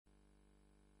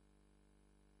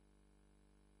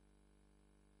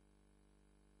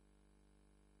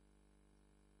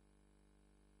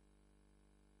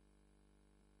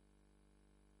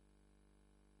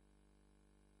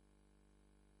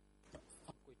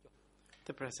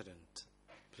The President,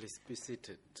 please be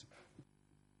seated.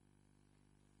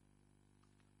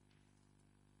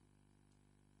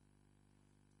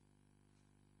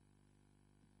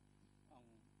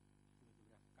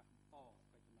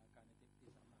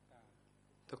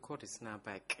 The court is now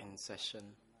back in session.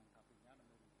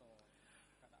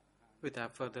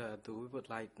 Without further ado, we would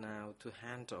like now to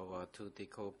hand over to the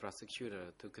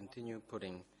co-prosecutor to continue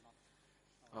putting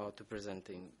or to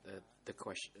presenting the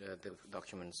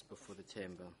documents before the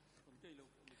chamber.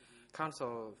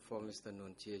 Counsel for Mr.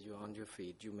 Nuon Chea, you're on your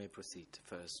feet. You may proceed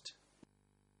first.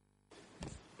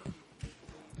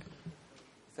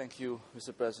 Thank you,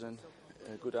 Mr. President.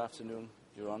 Good afternoon,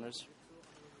 Your Honors.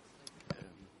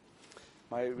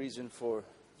 My reason for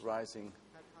rising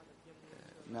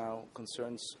now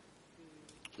concerns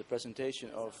the presentation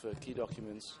of key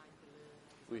documents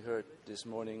we heard this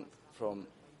morning from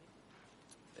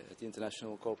the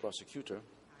International Co-Prosecutor,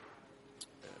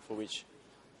 for which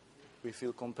we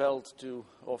feel compelled to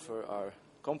offer our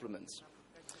compliments.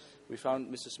 We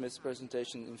found Mr. Smith's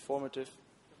presentation informative,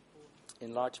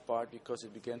 in large part because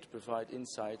it began to provide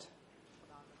insight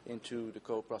into the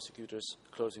Co-Prosecutor's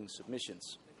closing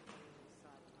submissions.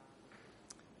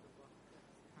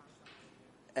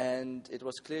 And it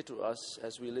was clear to us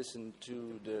as we listened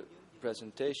to the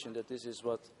presentation that this is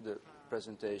what the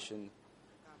presentation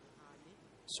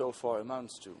so far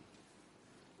amounts to.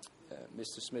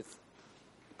 Mr. Smith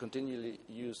continually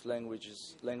used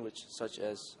language such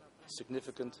as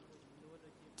significant,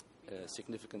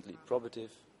 significantly probative,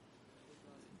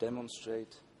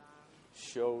 demonstrate,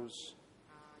 shows.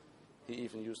 He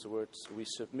even used the words "we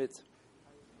submit,"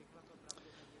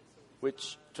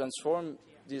 which transform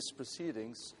these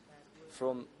proceedings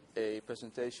from a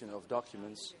presentation of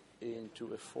documents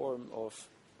into a form of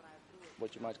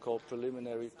what you might call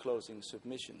preliminary closing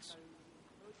submissions.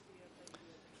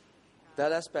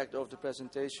 That aspect of the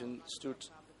presentation stood,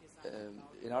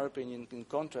 in our opinion, in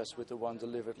contrast with the one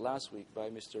delivered last week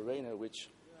by Mr. Rayner, which,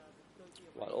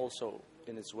 while also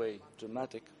in its way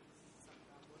dramatic,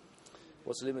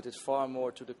 was limited far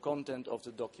more to the content of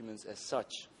the documents as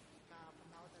such.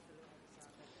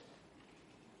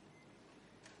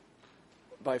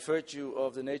 By virtue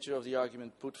of the nature of the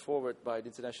argument put forward by the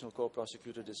International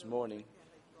Co-Prosecutor this morning,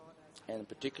 and in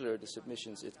particular the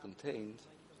submissions it contained,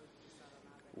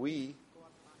 we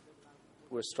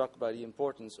were struck by the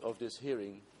importance of this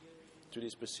hearing to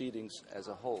these proceedings as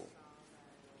a whole.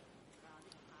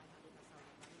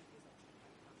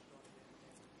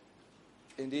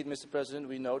 Indeed, Mr. President,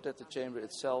 we note that the Chamber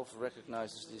itself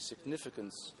recognizes the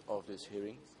significance of this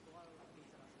hearing,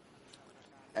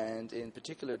 and in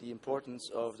particular the importance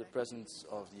of the presence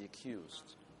of the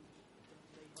accused.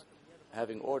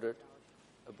 Having ordered,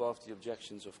 above the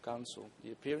objections of counsel,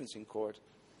 the appearance in court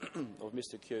of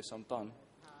Mr. Khieu Samphan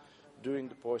during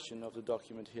the portion of the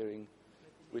document hearing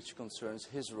which concerns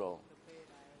his role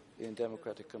in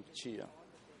democratic Kampuchea.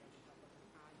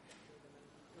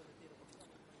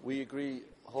 We agree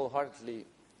wholeheartedly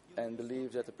and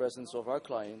believe that the presence of our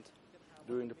client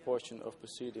during the portion of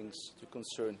proceedings to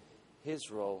concern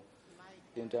his role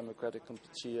in democratic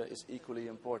Kampuchea is equally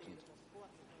important.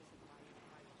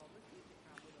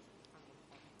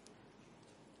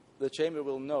 The Chamber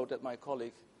will note that my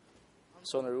colleague,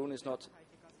 Sonaroon, is not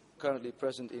currently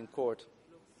present in court.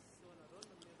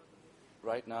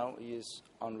 Right now, he is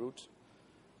en route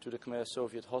to the Khmer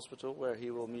Soviet Hospital, where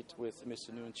he will meet with Mr.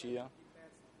 Nuon Chea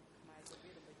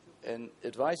and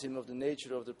advise him of the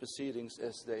nature of the proceedings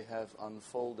as they have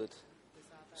unfolded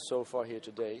so far here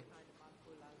today,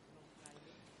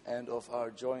 and of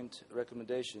our joint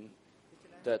recommendation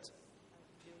that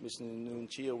Mr. Nuon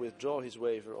Chea withdraw his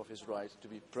waiver of his right to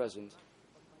be present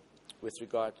with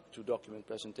regard to document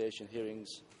presentation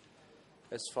hearings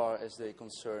as far as they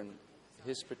concern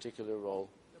his particular role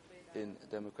in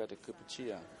democratic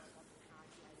Kampuchea.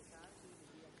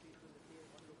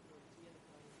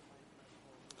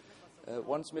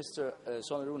 Once Mr.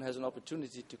 Sonaroon has an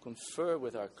opportunity to confer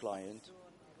with our client,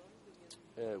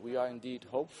 we are indeed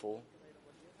hopeful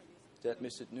that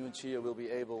Mr. Nuon Chea will be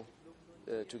able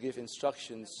to give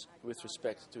instructions with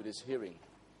respect to this hearing.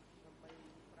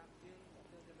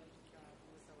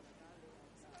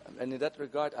 And in that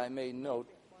regard, I may note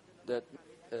that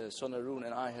Sonaroon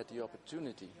and I had the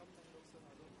opportunity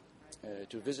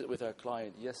to visit with our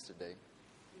client yesterday.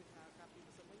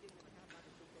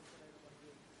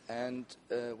 And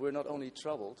we're not only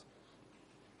troubled,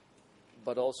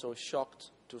 but also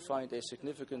shocked to find a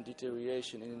significant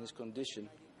deterioration in his condition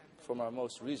from our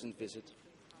most recent visit,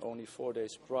 only 4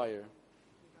 days prior,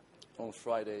 on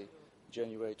Friday,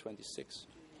 January 26.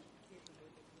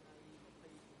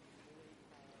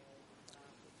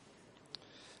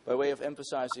 By way of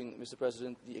emphasizing, Mr.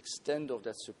 President, the extent of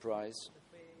that surprise,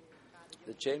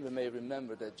 the Chamber may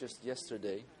remember that just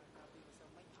yesterday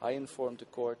I informed the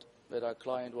Court that our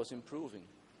client was improving.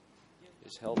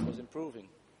 His health was improving.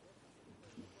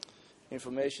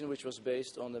 Information which was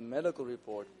based on the medical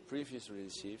report previously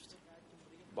received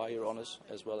by Your Honours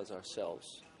as well as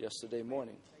ourselves yesterday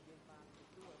morning.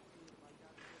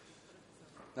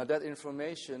 Now that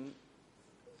information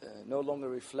no longer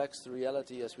reflects the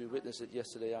reality as we witnessed it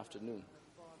yesterday afternoon.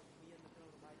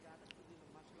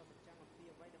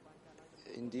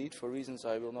 Indeed, for reasons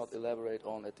I will not elaborate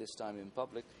on at this time in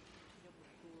public,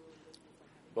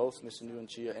 both Mr. Nguyen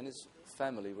Chia and his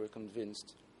family were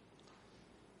convinced,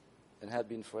 and had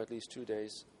been for at least 2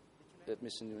 days, that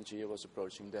Mr. Nguyen Chia was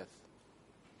approaching death.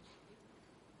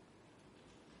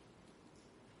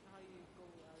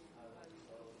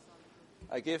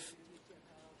 I give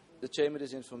the Chamber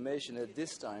this information at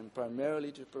this time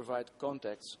primarily to provide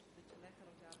context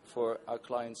for our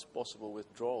client's possible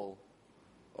withdrawal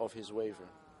of his waiver.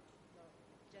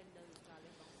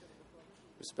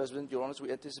 Mr. President, Your Honours,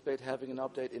 we anticipate having an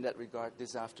update in that regard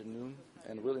this afternoon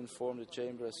and will inform the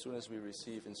Chamber as soon as we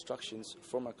receive instructions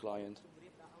from our client,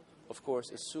 of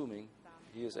course assuming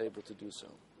he is able to do so.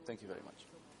 Thank you very much.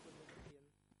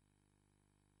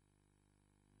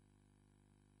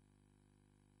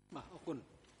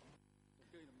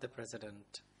 The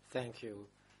President, thank you.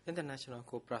 International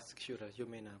Co-Prosecutor, you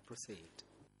may now proceed.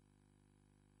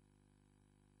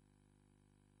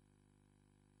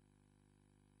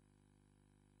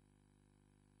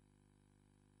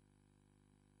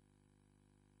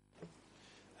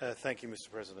 Thank you,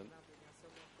 Mr. President.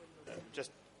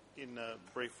 Just in a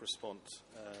brief response,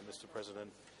 Mr.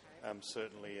 President,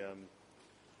 certainly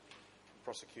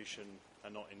prosecution are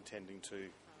not intending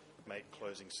to make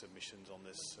closing submissions on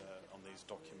this on these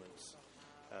documents.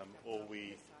 All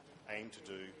we aim to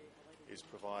do is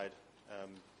provide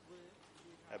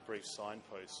a brief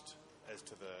signpost as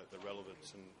to the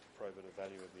relevance and probative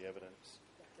value of the evidence,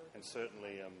 and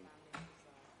certainly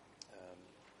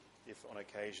if on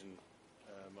occasion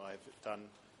I've done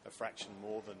a fraction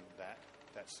more than that,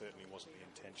 that certainly wasn't the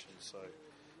intention. So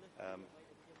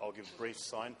I'll give brief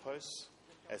signposts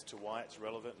as to why it's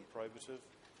relevant and probative.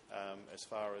 As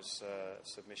far as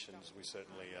submissions, we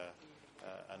certainly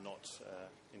are not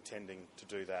intending to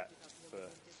do that.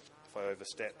 If I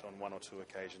overstepped on 1 or 2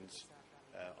 occasions,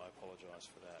 I apologise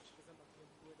for that.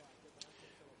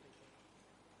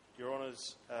 Your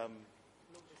Honours,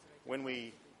 when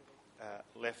we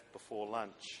left before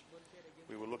lunch,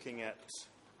 we were looking at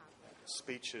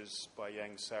speeches by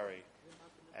Yang Sari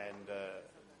and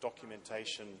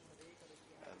documentation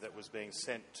that was being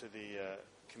sent to the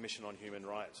Commission on Human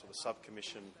Rights, or the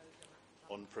Subcommission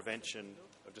on Prevention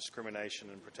of Discrimination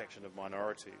and Protection of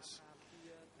Minorities.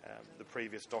 The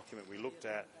previous document we looked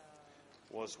at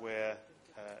was where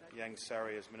Yang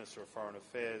Sari, as Minister of Foreign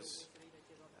Affairs,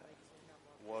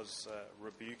 was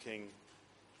rebuking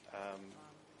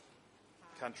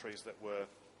countries that were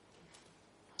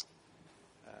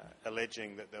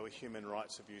alleging that there were human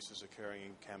rights abuses occurring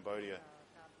in Cambodia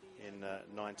in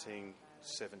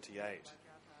 1978.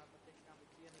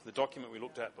 The document we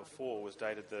looked at before was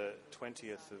dated the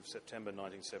 20th of September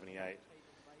 1978,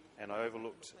 and I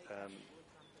overlooked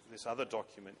this other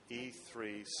document,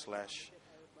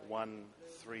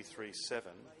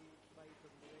 E3/1337,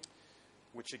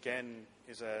 which again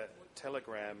is a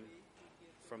telegram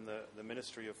from the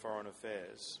Ministry of Foreign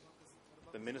Affairs,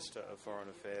 the Minister of Foreign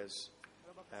Affairs,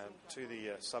 to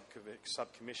the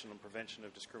Subcommission on Prevention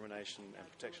of Discrimination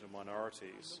and Protection of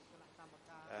Minorities,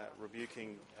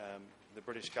 rebuking the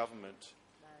British government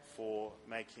for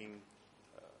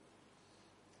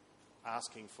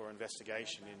asking for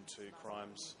investigation into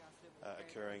crimes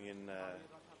occurring in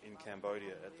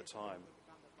Cambodia at the time.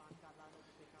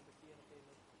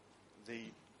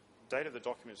 The date of the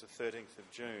document is the 13th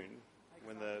of June,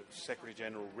 when the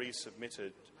Secretary-General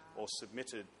resubmitted or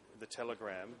submitted the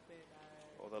telegram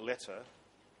or the letter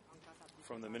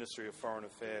from the Ministry of Foreign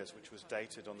Affairs, which was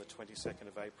dated on the 22nd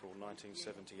of April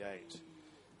 1978.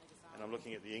 And I'm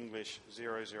looking at the English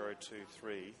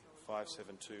 0023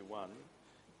 5721,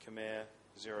 Khmer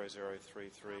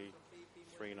 0033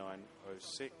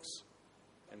 3906,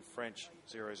 and French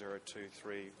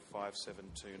 0023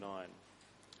 5729.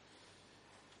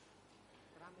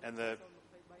 And the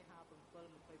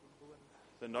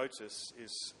notice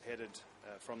is headed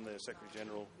from the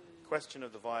Secretary-General, question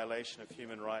of the violation of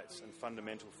human rights and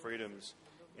fundamental freedoms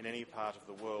in any part of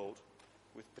the world,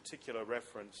 with particular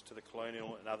reference to the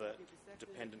colonial and other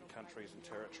dependent countries and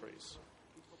territories.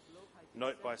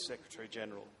 Note by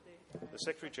Secretary-General, the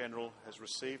Secretary-General has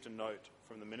received a note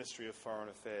from the Ministry of Foreign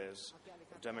Affairs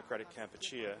of Democratic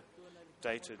Kampuchea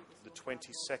dated the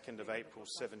 22nd of April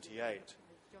 78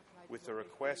 with the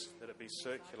request that it be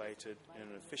circulated in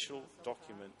an official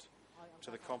document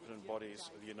to the competent bodies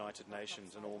of the United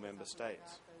Nations and all member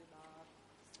states.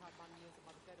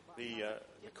 The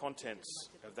contents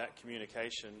of that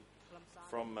communication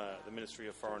from the Ministry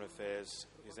of Foreign Affairs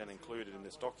is then included in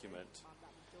this document,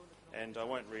 and I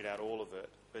won't read out all of it,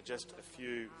 but just a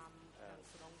few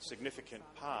significant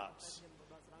parts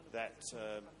that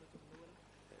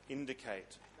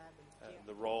indicate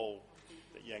the role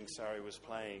that Yang Sari was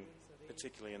playing,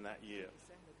 particularly in that year.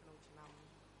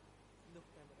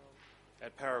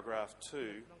 At paragraph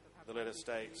 2, the letter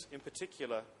states, in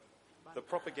particular, the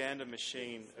propaganda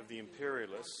machine of the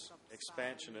imperialists,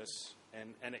 expansionists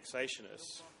and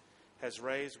annexationists has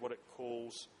raised what it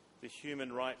calls the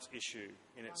human rights issue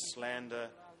in its slander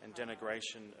and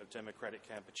denigration of democratic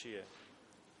Kampuchea.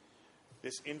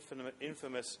 This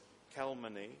infamous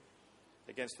calumny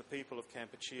against the people of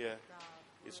Kampuchea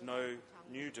is no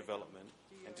new development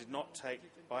and did not take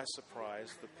by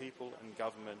surprise the people and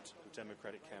government of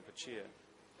democratic Kampuchea.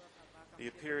 The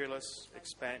imperialists,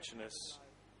 expansionists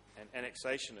and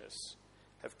annexationists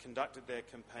have conducted their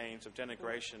campaigns of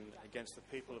denigration against the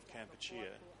people of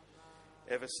Kampuchea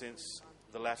ever since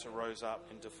the latter rose up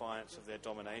in defiance of their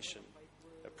domination,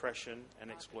 oppression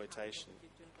and exploitation.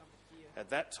 At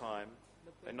that time,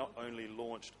 they not only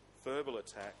launched verbal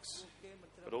attacks,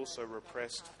 but also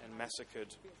repressed and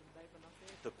massacred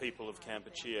the people of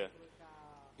Kampuchea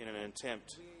in an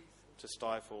attempt to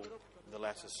stifle the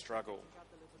latter's struggle.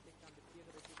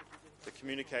 The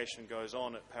communication goes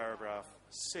on at paragraph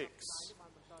 6,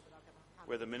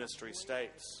 where the ministry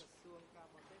states,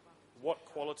 what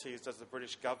qualities does the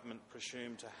British government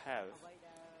presume to have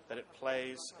that it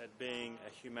plays at being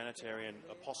a humanitarian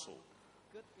apostle?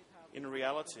 In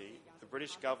reality, the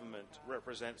British government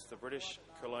represents the British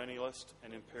colonialist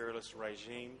and imperialist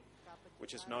regime,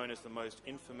 which is known as the most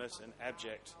infamous and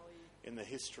abject in the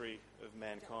history of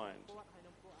mankind.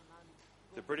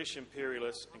 The British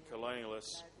imperialists and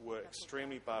colonialists were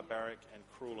extremely barbaric and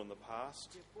cruel in the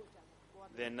past.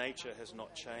 Their nature has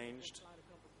not changed.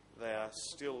 They are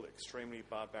still extremely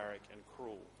barbaric and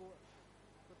cruel.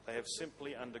 They have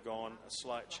simply undergone a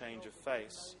slight change of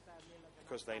face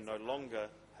because they no longer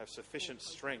have sufficient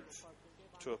strength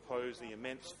to oppose the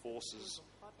immense forces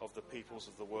of the peoples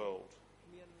of the world.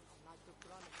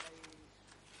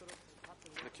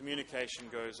 The communication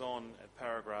goes on at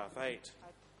paragraph 8,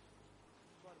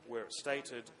 where it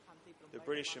stated, the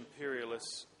British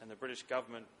imperialists and the British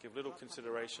government give little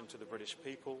consideration to the British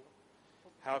people.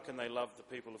 How can they love the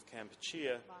people of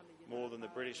Kampuchea more than the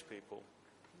British people?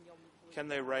 Can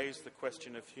they raise the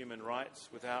question of human rights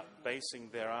without basing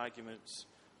their arguments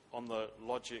on the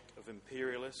logic of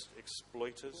imperialists,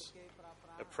 exploiters,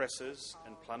 oppressors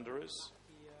and plunderers?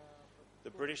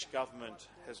 The British government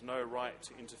has no right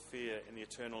to interfere in the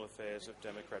internal affairs of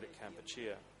democratic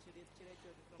Kampuchea.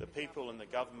 The people and the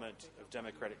government of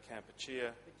democratic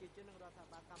Kampuchea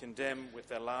condemn with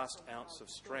their last ounce of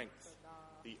strength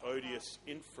the odious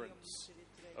inference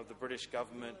of the British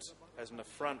government as an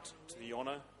affront to the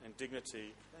honour and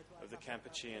dignity of the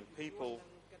Kampuchean people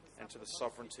and to the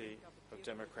sovereignty of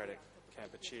democratic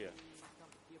Kampuchea.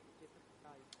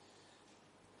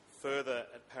 Further,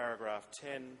 at paragraph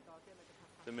 10,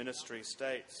 the ministry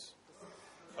states,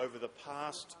 over the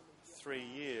past 3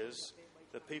 years,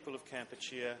 the people of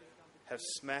Kampuchea have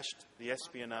smashed the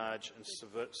espionage and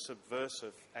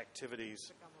subversive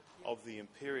activities of the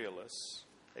imperialists,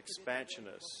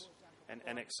 expansionists and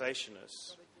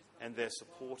annexationists and their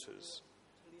supporters,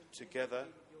 together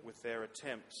with their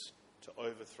attempts to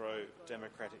overthrow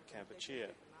democratic Kampuchea.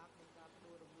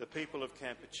 The people of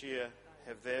Kampuchea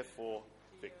have therefore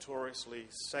victoriously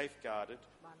safeguarded,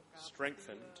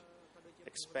 strengthened,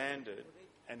 expanded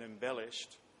and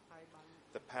embellished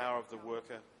the power of the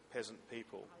worker peasant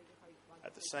people.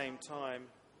 At the same time,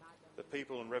 the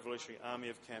People and Revolutionary Army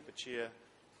of Kampuchea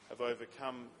have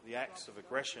overcome the acts of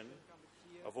aggression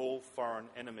of all foreign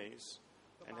enemies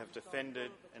and have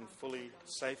defended and fully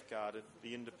safeguarded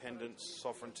the independence,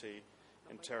 sovereignty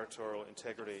and territorial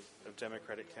integrity of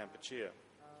democratic Kampuchea.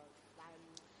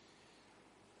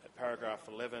 At paragraph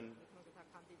 11,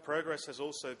 progress has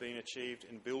also been achieved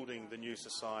in building the new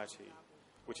society,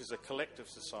 which is a collective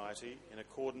society in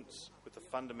accordance with the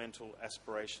fundamental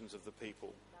aspirations of the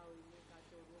people.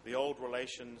 The old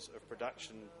relations of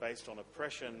production based on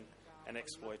oppression and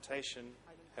exploitation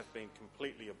have been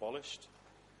completely abolished,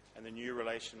 and the new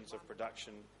relations of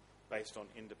production based on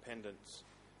independence,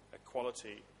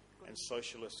 equality and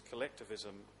socialist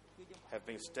collectivism have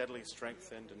been steadily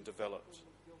strengthened and developed.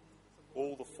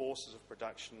 All the forces of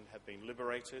production have been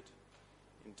liberated.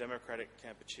 In democratic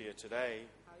Kampuchea today,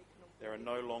 there are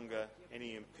no longer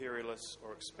any imperialists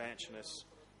or expansionists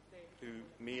who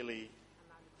merely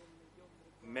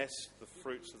mess the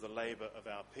fruits of the labour of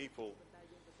our people,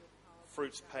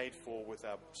 fruits paid for with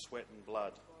our sweat and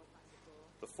blood.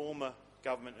 The former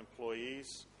government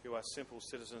employees, who are simple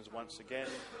citizens once again,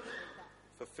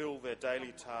 fulfil their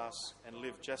daily tasks and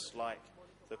live just like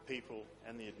the people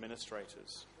and the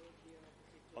administrators.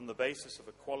 On the basis of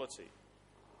equality,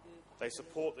 they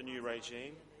support the new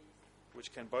regime,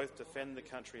 which can both defend the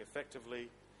country effectively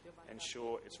and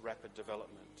ensure its rapid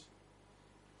development.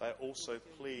 They are also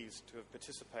pleased to have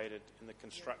participated in the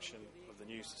construction of the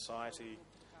new society,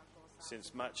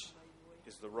 since much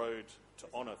is the road to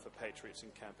honour for patriots in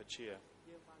Kampuchea.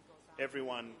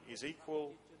 Everyone is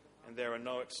equal, and there are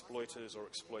no exploiters or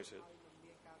exploited.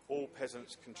 All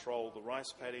peasants control the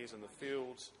rice paddies and the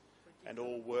fields, and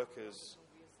all workers,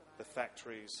 the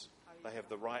factories, they have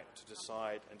the right to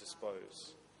decide and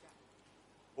dispose.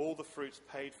 All the fruits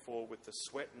paid for with the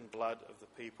sweat and blood of the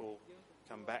people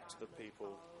come back to the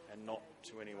people and not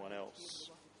to anyone else.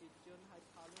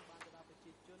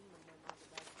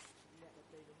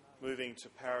 Moving to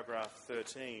paragraph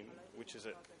 13, which is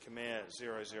at Khmer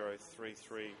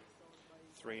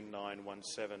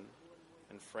 00333917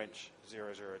 and French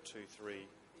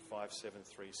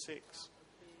 00235736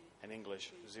 and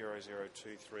English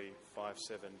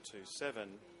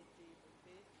 00235727,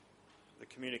 the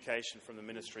communication from the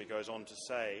Ministry goes on to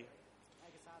say,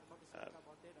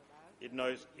 it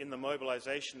knows in the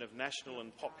mobilisation of national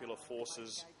and popular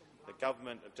forces, the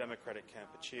Government of Democratic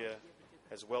Kampuchea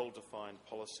has well-defined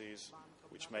policies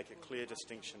which make a clear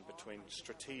distinction between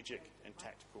strategic and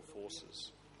tactical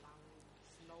forces.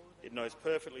 It knows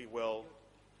perfectly well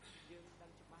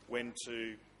when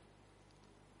to,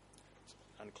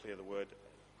 unclear the word,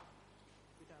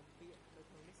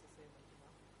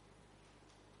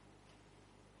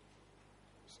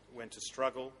 when to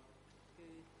struggle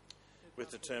with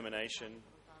determination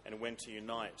and when to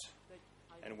unite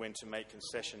and when to make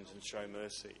concessions and show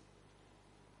mercy.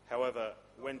 However,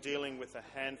 when dealing with a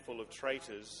handful of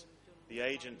traitors, the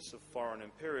agents of foreign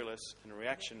imperialists and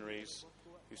reactionaries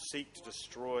who seek to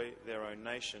destroy their own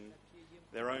nation,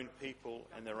 their own people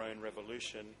and their own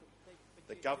revolution,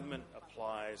 the government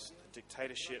applies the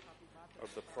dictatorship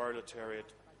of the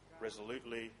proletariat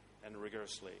resolutely and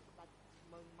rigorously.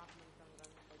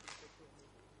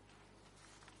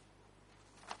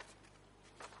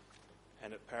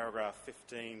 And at paragraph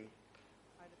 15,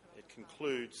 it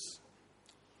concludes,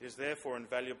 it is therefore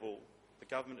invaluable the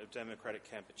Government of Democratic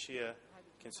Kampuchea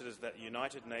considers that the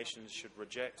United Nations should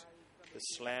reject the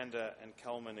slander and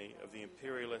calumny of the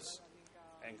imperialists,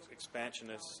 and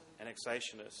expansionists,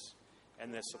 annexationists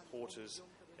and their supporters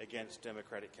against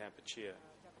democratic Kampuchea,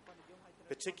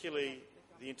 particularly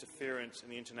the interference in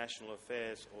the international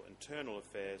affairs or internal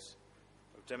affairs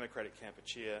of democratic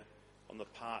Kampuchea on the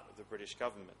part of the British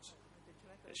government.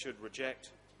 It should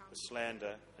reject the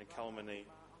slander and calumny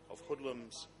of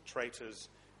hoodlums, traitors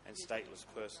and stateless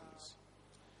persons.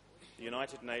 The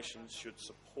United Nations should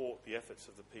support the efforts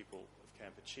of the people of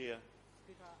Kampuchea,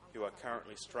 who are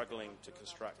currently struggling to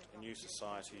construct a new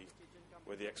society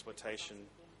where the exploitation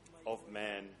of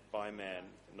man by man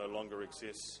no longer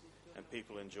exists and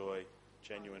people enjoy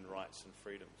genuine rights and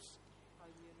freedoms.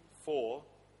 4.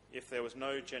 If there was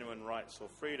no genuine rights or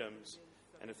freedoms,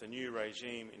 and if the new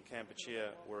regime in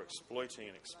Kampuchea were exploiting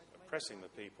and oppressing the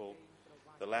people,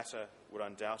 the latter would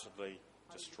undoubtedly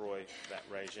destroy that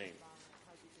regime.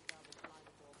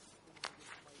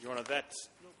 Your Honour, that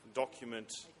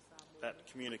document, that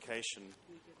communication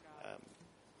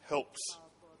helps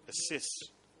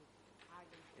assist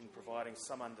in providing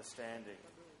some understanding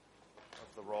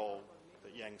of the role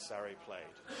that Yang Sari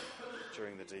played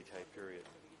during the DK period.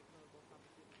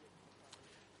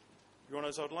 Your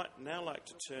Honours, I'd now like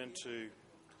to turn to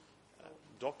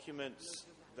documents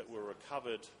that were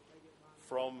recovered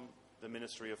from the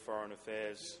Ministry of Foreign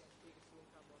Affairs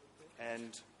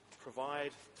and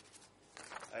provide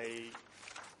an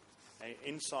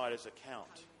insider's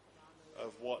account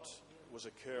of what was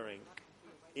occurring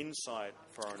inside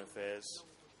Foreign Affairs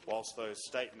whilst those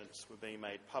statements were being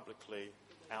made publicly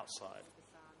outside.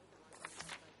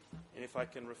 And if I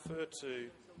can refer to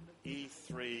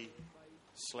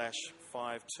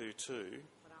E3/522,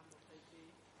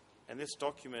 and this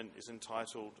document is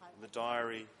entitled The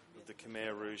Diary of the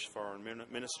Khmer Rouge Foreign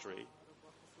Ministry,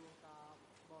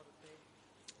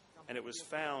 and it was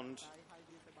found,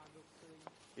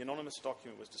 the anonymous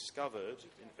document was discovered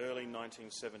in early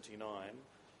 1979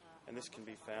 and this can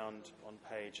be found on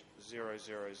page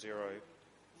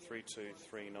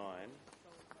 0003239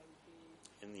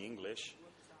 in the English,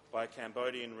 by a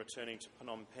Cambodian returning to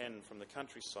Phnom Penh from the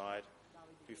countryside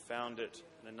who found it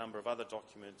and a number of other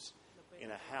documents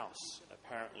in a house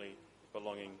apparently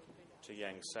belonging to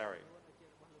Yang Sari.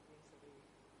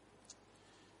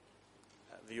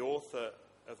 The author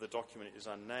of the document is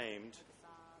unnamed,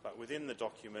 but within the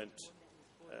document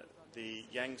the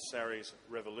Yang Sari's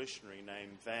revolutionary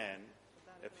name Van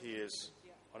appears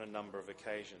on a number of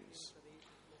occasions.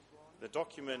 The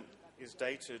document is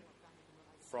dated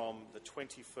from the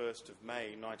 21st of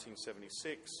May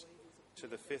 1976 to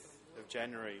the 5th of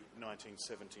January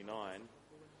 1979,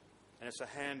 and it's a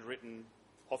handwritten,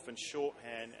 often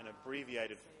shorthand and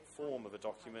abbreviated form of a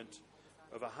document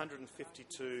of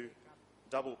 152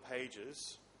 double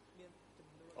pages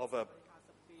of a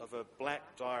blank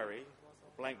diary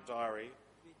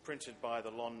printed by the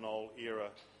Lon Nol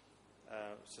era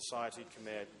Society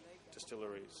Khmer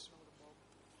Distilleries.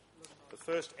 The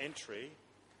first entry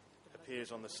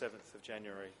appears on the 7th of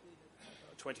January,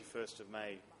 21st of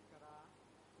May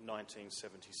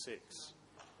 1976,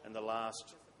 and the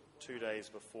last 2 days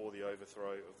before the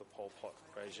overthrow of the Pol Pot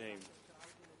regime.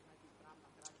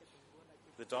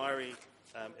 The diary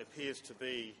appears to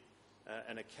be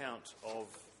an account of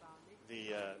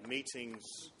the meetings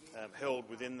held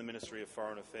within the Ministry of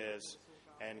Foreign Affairs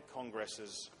and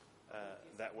congresses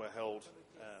that were held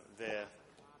there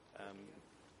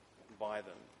by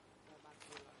them.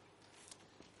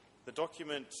 The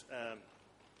document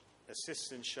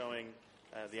assists in showing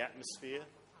the atmosphere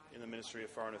in the Ministry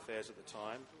of Foreign Affairs at the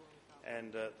time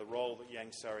and the role that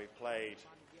Yang Sari played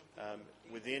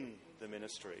within the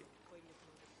ministry.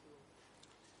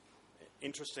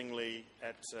 Interestingly,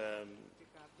 at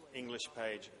English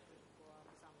page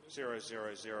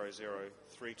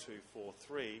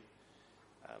 00003243,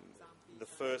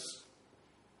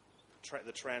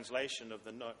 the translation of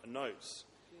the notes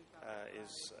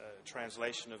is a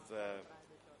translation of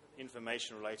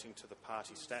information relating to the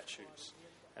party statutes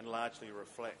and largely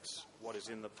reflects what is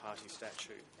in the party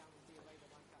statute.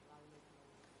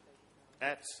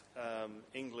 At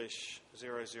English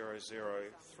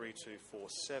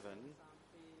 00003247,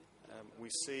 we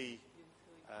see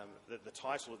that the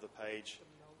title of the page,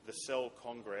 The Cell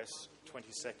Congress,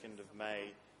 22nd of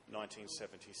May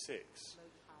 1976,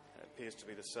 appears to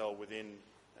be the cell within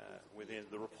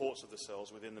the reports of the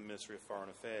cells within the Ministry of Foreign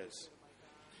Affairs.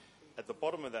 At the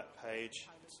bottom of that page,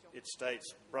 it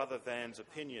states Brother Van's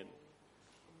opinion,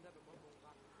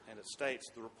 and it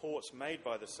states the reports made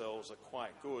by the cells are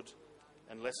quite good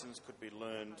and lessons could be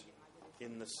learned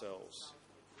in the cells.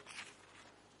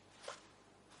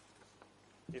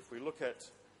 If we look at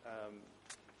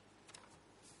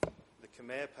the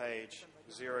Khmer page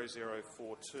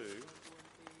 0042,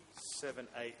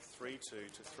 7832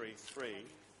 to 33,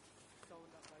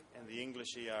 and the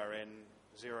English ERN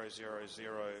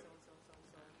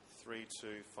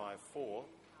 0003254,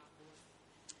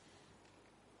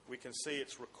 we can see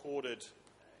it's recorded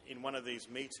in one of these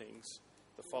meetings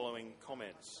the following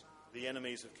comments: the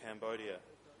enemies of Cambodia,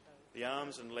 the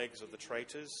arms and legs of the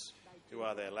traitors who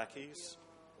are their lackeys,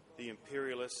 the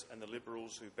imperialists and the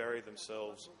liberals who bury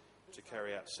themselves to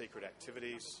carry out secret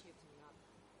activities.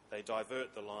 They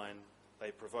divert the line,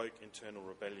 they provoke internal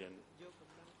rebellion.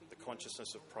 The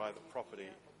consciousness of private property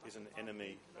is an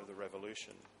enemy of the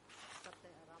revolution.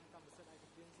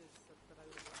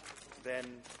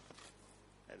 Then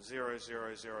at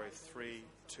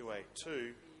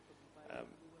 0003282,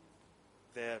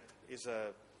 there is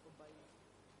a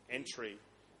entry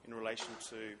in relation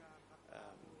to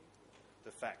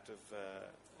the fact of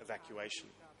evacuating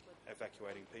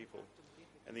people.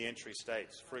 And the entry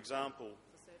states, for example,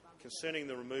 concerning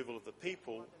the removal of the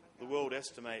people, the world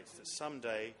estimates that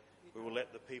someday we will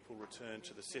let the people return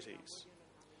to the cities.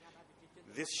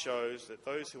 This shows that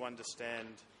those who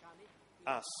understand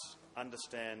us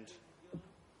understand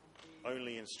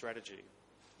only in strategy.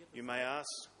 You may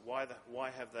ask, why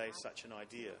have they such an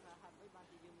idea?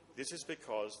 This is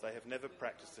because they have never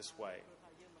practiced this way,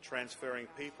 transferring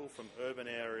people from urban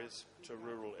areas to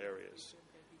rural areas.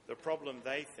 The problem,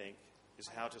 they think, is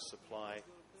how to supply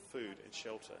food and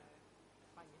shelter.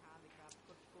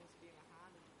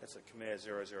 That's at Khmer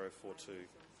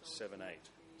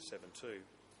 00427872.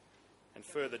 And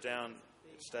further down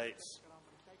it states,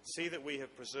 see that we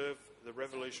have preserved the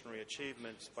revolutionary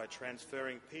achievements by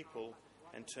transferring people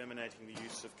and terminating the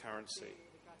use of currency.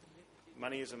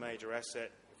 Money is a major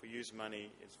asset. If we use money,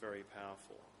 it's very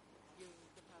powerful.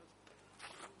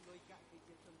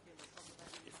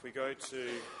 If we go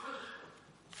to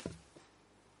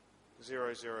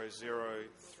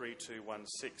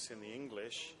 0003216 in the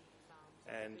English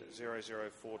and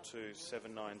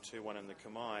 00427921 in the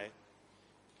Khmer,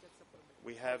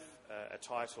 we have a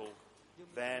title,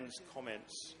 Van's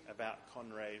Comments about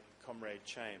Comrade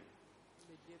Chame.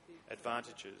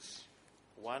 Advantages.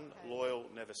 1. Loyal,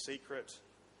 never secret.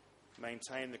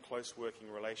 Maintain the close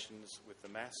working relations with the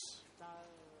mass.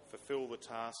 Fulfil the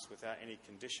tasks without any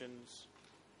conditions.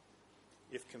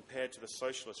 If compared to the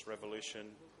socialist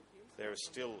revolution, there is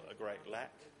still a great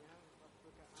lack.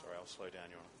 Sorry, I'll slow down,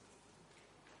 Your Honour.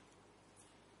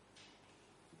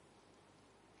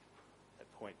 At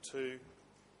point 2,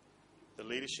 the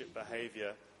leadership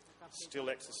behaviour still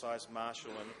exercise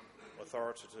martial and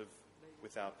authoritative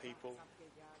with our people,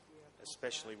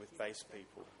 especially with base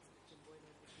people.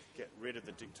 Get rid of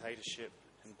the dictatorship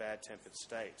and bad-tempered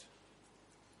state.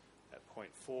 At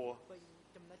point 4,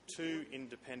 too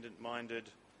independent-minded,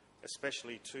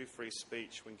 especially too free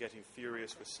speech when getting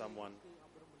furious with someone.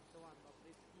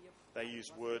 They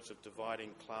use words of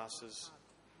dividing classes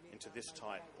into this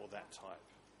type or that type.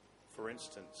 For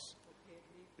instance,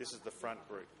 this is the front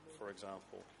group, for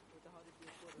example.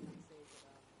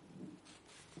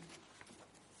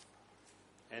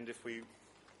 And if we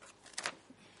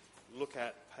look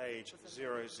at page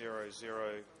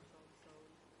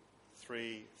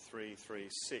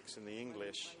 00033336 in the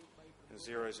English and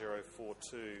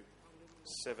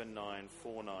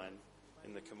 00427949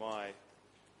 in the Khmer,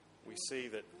 we see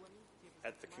that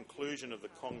at the conclusion of the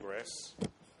Congress,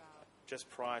 just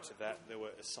prior to that, there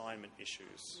were assignment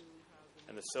issues.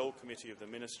 And the Cell Committee of the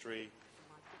Ministry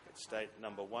state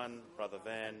number 1, Brother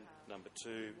Van, number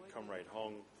 2, Comrade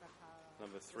Hong,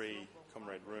 number 3,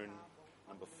 Comrade Rune,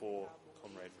 number 4,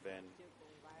 Comrade Van,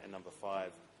 and number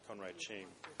 5, Comrade Chime.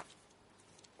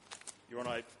 Your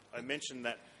Honour, I mentioned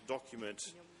that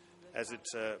document as it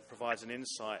provides an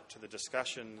insight to the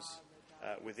discussions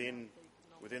within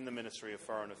the Ministry of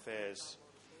Foreign Affairs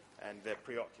and their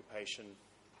preoccupation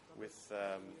with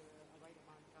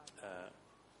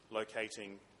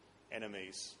locating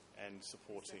enemies and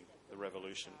supporting the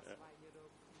revolution.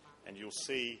 And you'll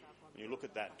see, when you look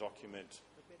at that document,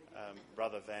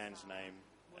 Brother Van's name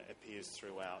appears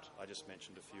throughout. I just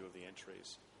mentioned a few of the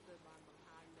entries.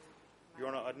 Your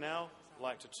Honour, I'd now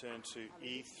like to turn to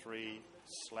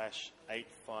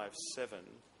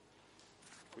E3/857,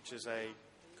 which is a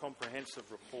comprehensive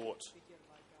report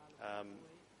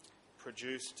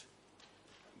produced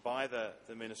by the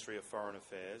Ministry of Foreign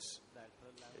Affairs.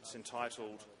 It's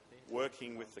entitled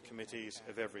Working with the Committees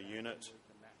of Every Unit,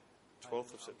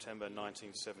 12th of September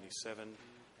 1977,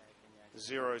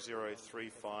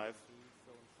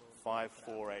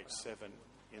 0035-5487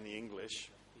 in the English.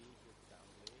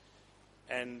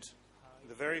 And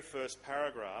the very first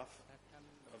paragraph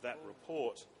of that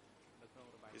report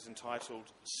is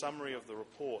entitled Summary of the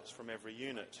Reports from Every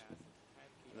Unit.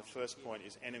 And the first point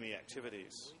is Enemy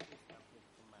Activities.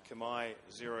 Khmer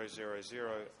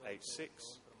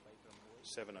 00086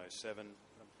 707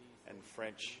 and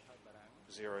French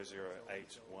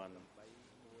 0081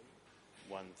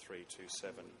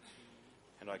 1327.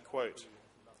 And I quote,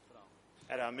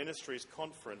 "At our ministry's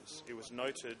conference, it was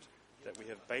noted that we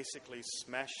have basically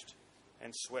smashed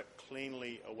and swept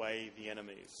cleanly away the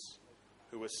enemies,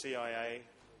 who were CIA,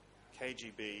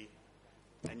 KGB,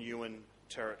 and UN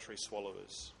territory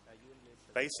swallowers.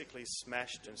 Basically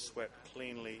smashed and swept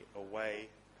cleanly away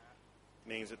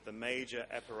means that the major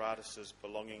apparatuses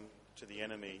belonging to the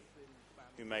enemy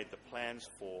who made the plans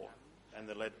for and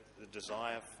the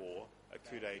desire for a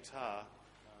coup d'etat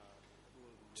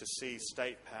to seize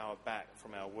state power back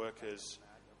from our workers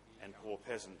and poor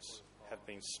peasants have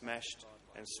been smashed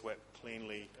and swept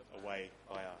cleanly away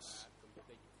by us.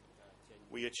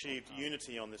 We achieved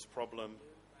unity on this problem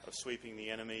of sweeping the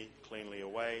enemy cleanly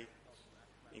away.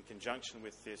 In conjunction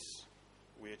with this,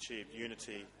 we achieved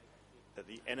unity that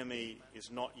the enemy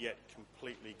is not yet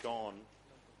completely gone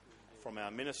from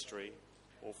our ministry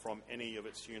or from any of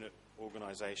its unit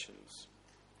organisations.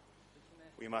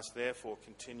 We must therefore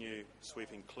continue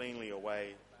sweeping cleanly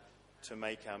away to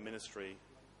make our ministry,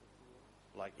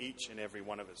 like each and every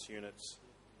one of its units,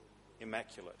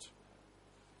 immaculate."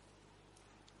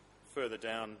 Further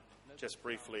down, just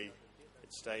briefly,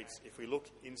 it states, if we look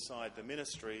inside the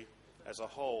ministry as a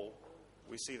whole,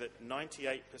 we see that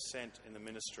 98% in the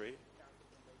ministry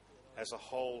as a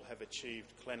whole have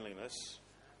achieved cleanliness.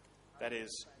 That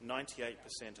is,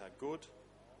 98% are good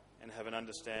and have an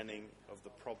understanding of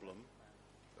the problem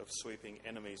of sweeping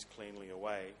enemies cleanly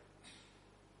away.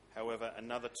 However,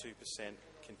 another 2%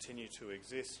 continue to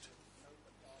exist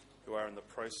who are in the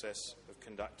process of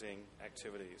conducting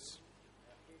activities.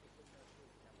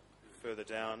 Further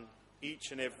down,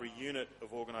 each and every unit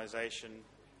of organisation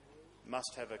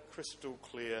must have a crystal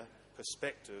clear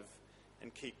perspective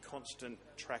and keep constant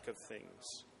track of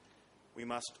things. We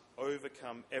must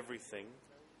overcome everything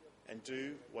and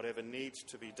do whatever needs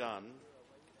to be done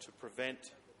to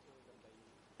prevent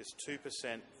this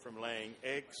 2% from laying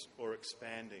eggs or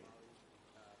expanding,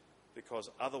 because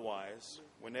otherwise,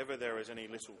 whenever there is any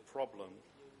little problem,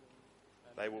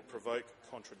 they will provoke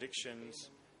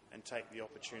contradictions and take the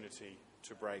opportunity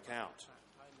to break out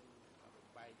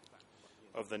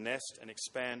of the nest and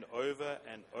expand over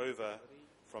and over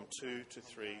from 2 to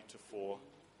 3 to 4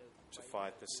 to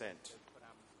 5%.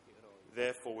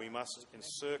 Therefore, we must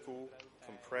encircle,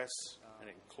 compress and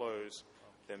enclose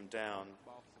them down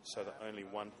so that only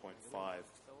 1.5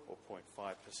 or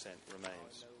 0.5%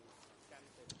 remains.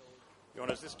 Your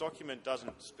Honours, this document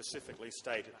doesn't specifically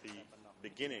state at the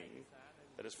beginning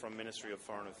that it's from Ministry of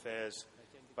Foreign Affairs,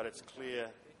 but it's clear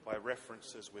by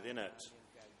references within it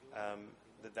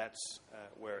that that's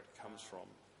where it comes from.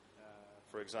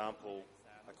 For example,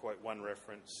 I quote one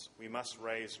reference: "We must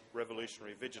raise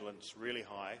revolutionary vigilance really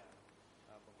high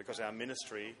because our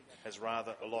ministry has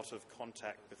rather a lot of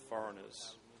contact with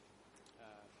foreigners."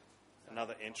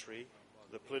 Another entry: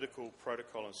 "The political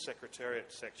protocol and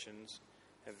secretariat sections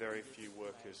have very few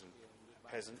workers and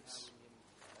peasants."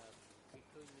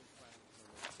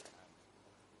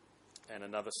 And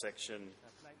another section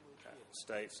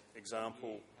states,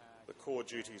 example, "The core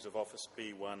duties of Office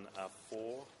B1 are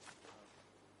 4.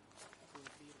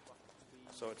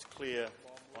 So it's clear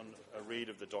on a read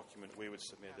of the document we would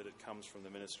submit that it comes from the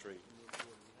Ministry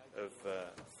of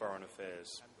Foreign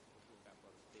Affairs.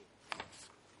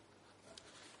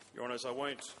 Your Honours, I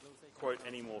won't quote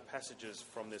any more passages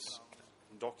from this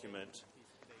document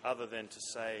other than to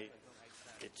say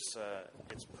its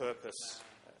purpose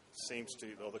seems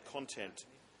to, or the content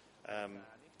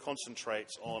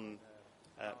concentrates on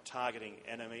targeting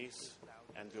enemies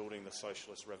and building the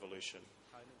socialist revolution.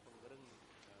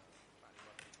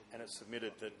 And it's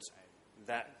submitted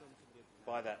that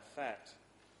by that fact,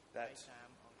 that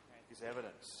is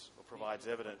evidence, or provides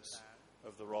evidence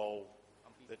of the role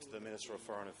that the Minister of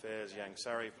Foreign Affairs, Yang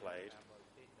Sari, played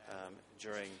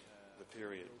during the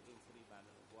period.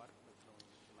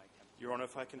 Your Honour,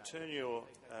 if I can turn your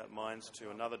minds to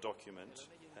another document,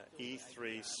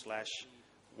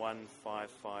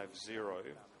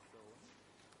 E3/1550.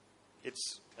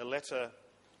 It's a letter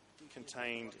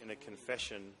contained in a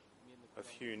confession of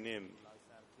Hugh Nim,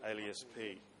 alias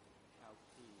P.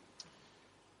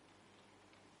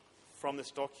 From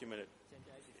this document,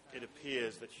 it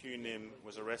appears that Hugh Nim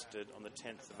was arrested on the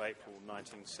 10th of April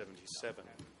 1977.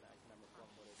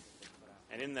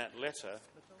 And in that letter,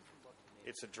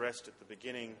 it's addressed at the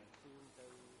beginning: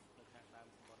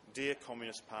 "Dear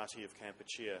Communist Party of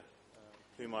Kampuchea,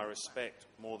 whom I respect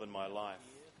more than my life.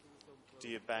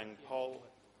 Dear Bang Pol,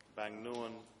 Bang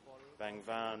Nguyen, Bang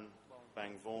Van,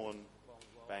 Bang Vaughan,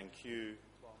 Bang Q,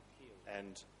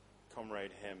 and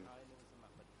Comrade Hem."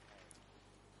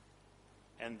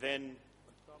 And then,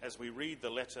 as we read the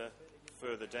letter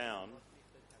further down,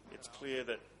 it's clear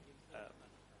that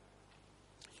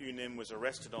Hugh Nim was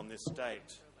arrested on this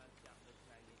date,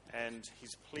 and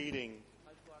he's pleading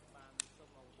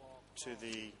to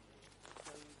the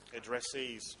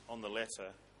addressees on the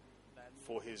letter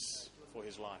for his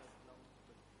life.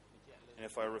 And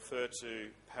if I refer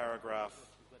to paragraph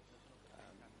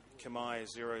Khmer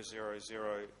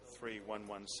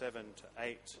 00031117 to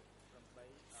 8,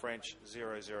 French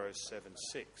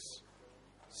 0076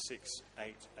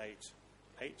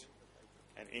 6888,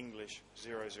 and English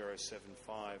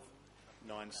 0075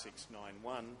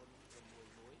 9691,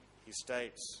 he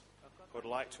states, "I would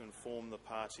like to inform the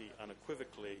party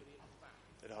unequivocally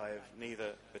that I have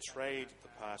neither betrayed the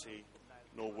party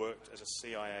nor worked as a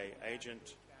CIA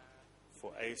agent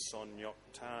for A Son Nyok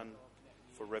Tan,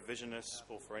 for revisionists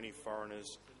or for any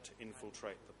foreigners to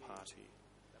infiltrate the party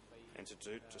and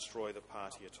to destroy the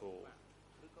party at all.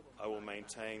 I will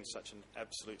maintain such an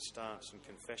absolute stance and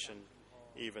confession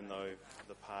even though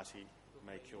the party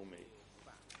may kill me."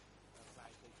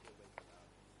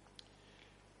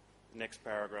 Next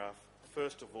paragraph.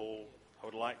 "First of all, I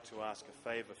would like to ask a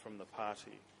favour from the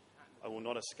party. I will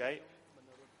not escape.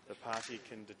 The party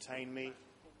can detain me.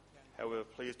 However,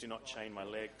 please do not chain my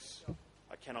legs.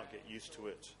 I cannot get used to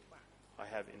it. I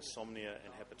have insomnia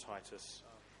and hepatitis,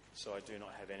 so I do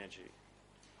not have energy.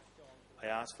 I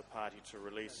ask the party to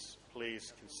release.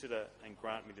 Please consider and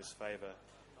grant me this favour.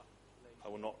 I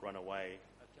will not run away.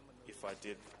 If I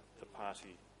did, the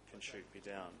party can shoot me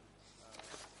down."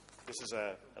 This is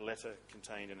a letter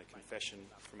contained in a confession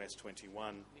from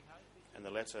S21, and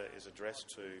the letter is addressed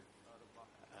to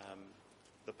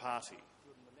the party.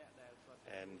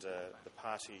 And the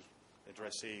party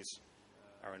addressees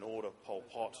are in order: Pol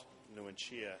Pot, Nguyen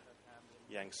Chia,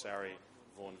 Yang Sari,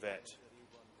 Vaughan Vet,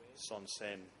 Son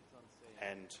Sen,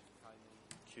 and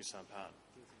Khieu Samphan.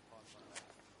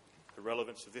 The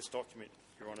relevance of this document,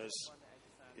 Your Honours,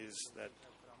 is that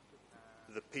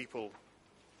the people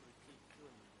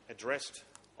addressed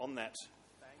on that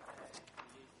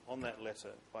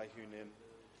letter by Hu Nim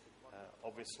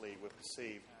obviously were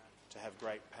perceived to have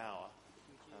great power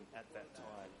at that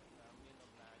time,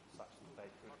 such that they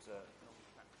could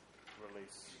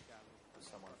release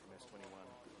someone from S21.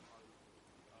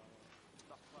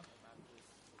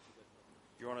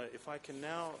 Your Honour, if I can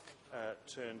now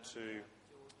turn to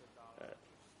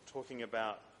talking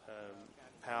about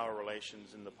power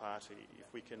relations in the party,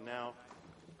 if we can now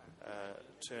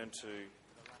turn to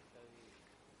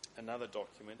another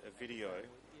document, a video,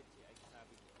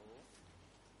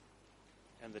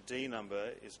 and the D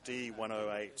number is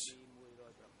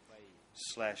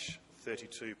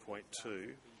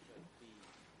D108/32.2.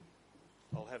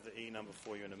 I'll have the E number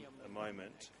for you in a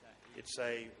moment. It's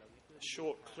a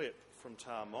short clip from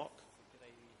Ta Mok,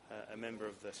 a member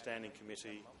of the Standing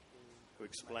Committee, who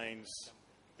explains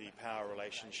the power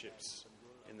relationships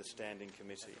in the Standing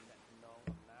Committee.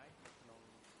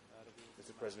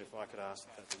 Mr. President, if I could ask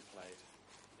that be played.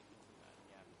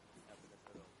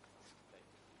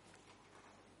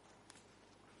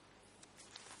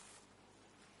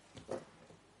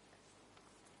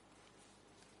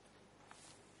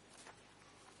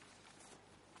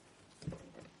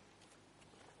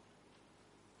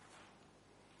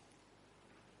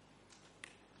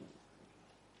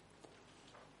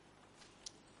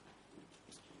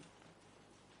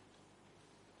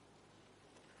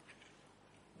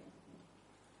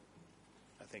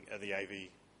 I think the AV,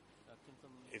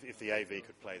 if the AV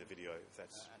could play the video, if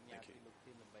that's, thank you.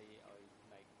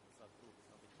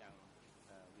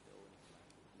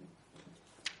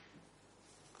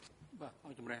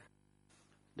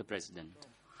 The President.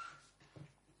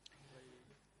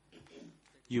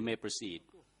 You may proceed.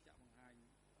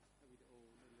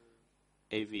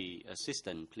 AV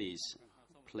assistant, please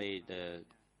play the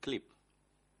clip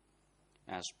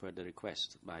as per the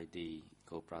request by the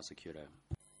co-prosecutor.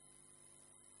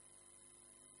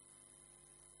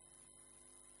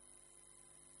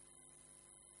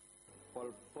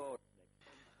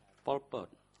 Pol Pot,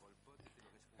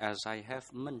 as I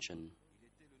have mentioned,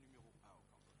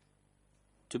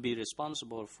 to be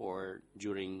responsible for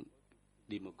during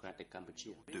Democratic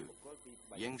Cambodia. 2.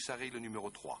 Yang Sari, le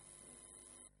numéro 3.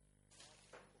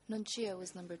 Nguyen Chia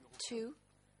was number 2.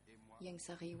 Yang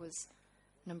Sari was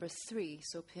number 3.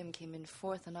 So Pim came in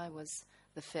 4th and I was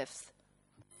the 5th.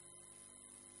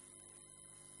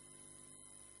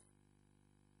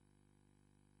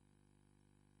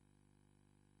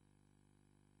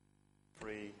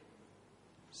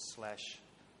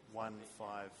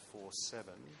 /1547.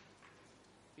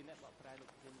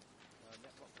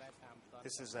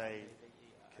 This is a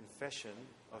confession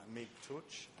of Meek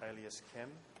Tuch, alias Kem.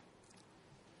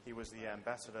 He was the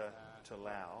ambassador to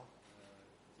Laos,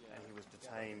 and he was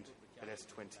detained at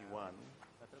S21.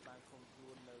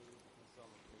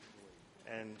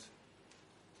 And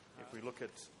if we look at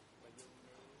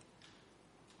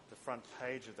the front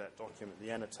page of that document,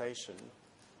 the annotation,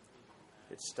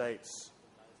 it states,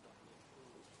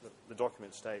 the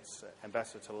document states,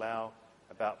 Ambassador to Laos,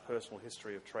 about personal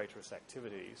history of traitorous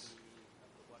activities.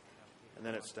 And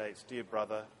then it states, dear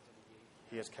brother,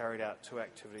 he has carried out 2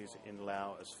 activities in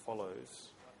Laos as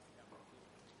follows.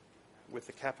 With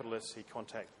the capitalists, he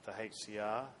contacted the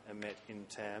HCR and met in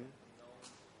Tam,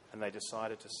 and they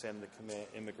decided to send the Khmer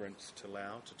immigrants to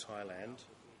Laos, to Thailand,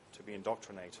 to be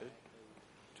indoctrinated,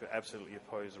 to absolutely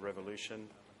oppose the revolution.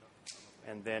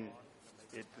 And then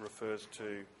it refers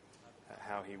to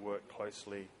how he worked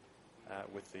closely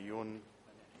with the Yun.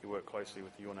 He worked closely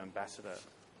with the Yun ambassador.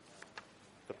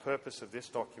 The purpose of this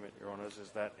document, Your Honours,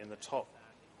 is that in the top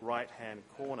right-hand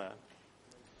corner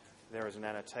there is an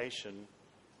annotation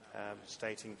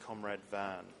stating Comrade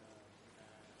Van.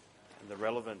 And the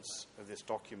relevance of this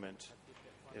document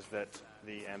is that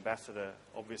the ambassador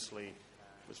obviously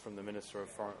was from the Ministry of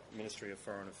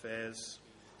Foreign Affairs,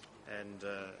 and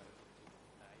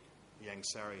Yang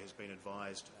Sari has been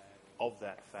advised of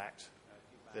that fact,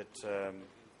 that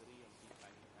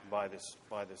by this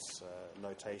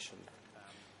notation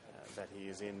that he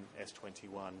is in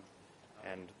S21,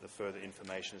 and the further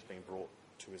information is being brought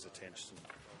to his attention.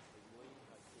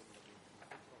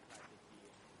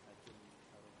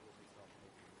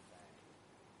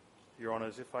 Your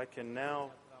Honours, if I can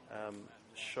now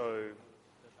show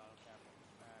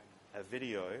a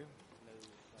video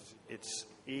it's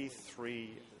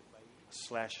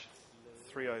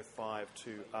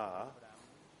E3/3052R.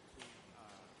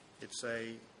 It's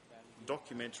a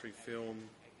documentary film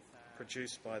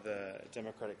produced by the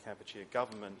Democratic Kampuchea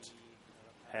government,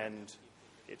 and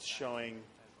it's showing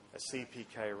a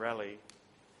CPK rally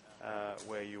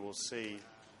where you will see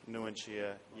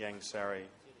Nuanchia, Yang Sari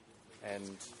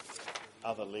and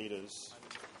other leaders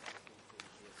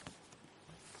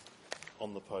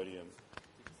on the podium.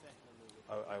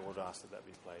 I would ask that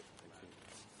be played. Thank you.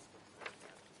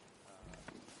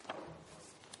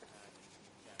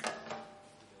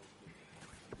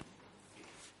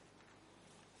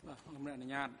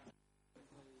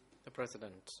 The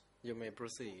President, you may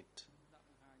proceed.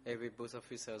 Every booth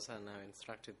officers are now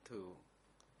instructed to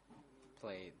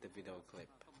play the video clip.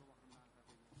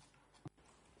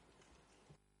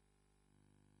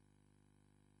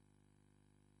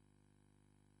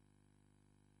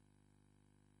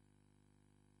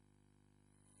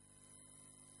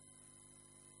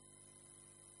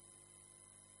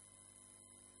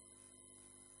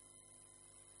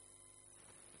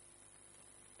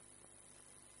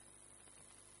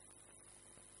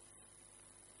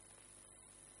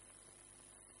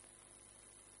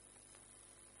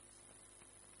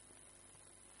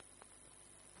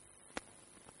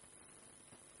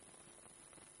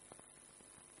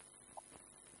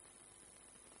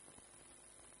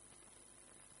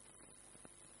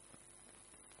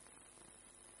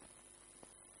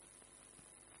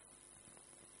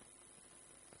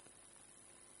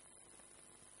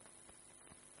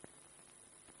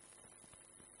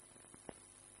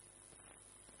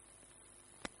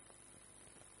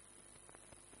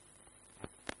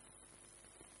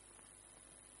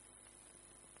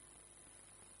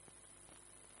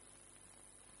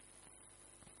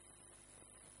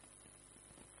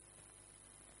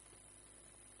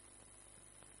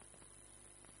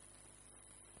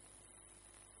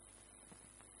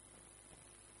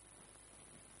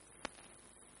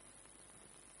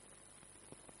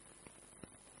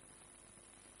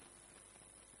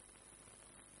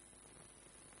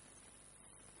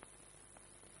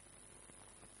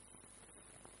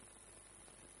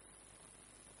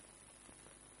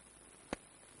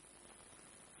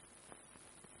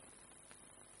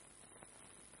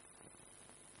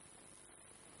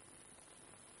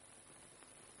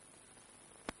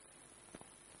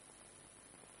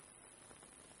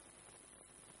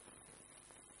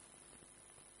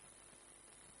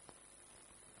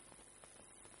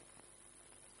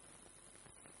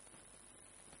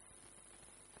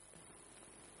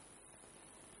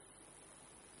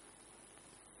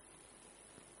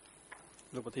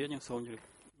 The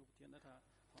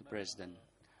President.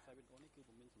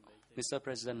 Mr.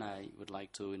 President, I would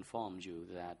like to inform you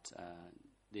that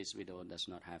this video does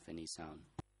not have any sound.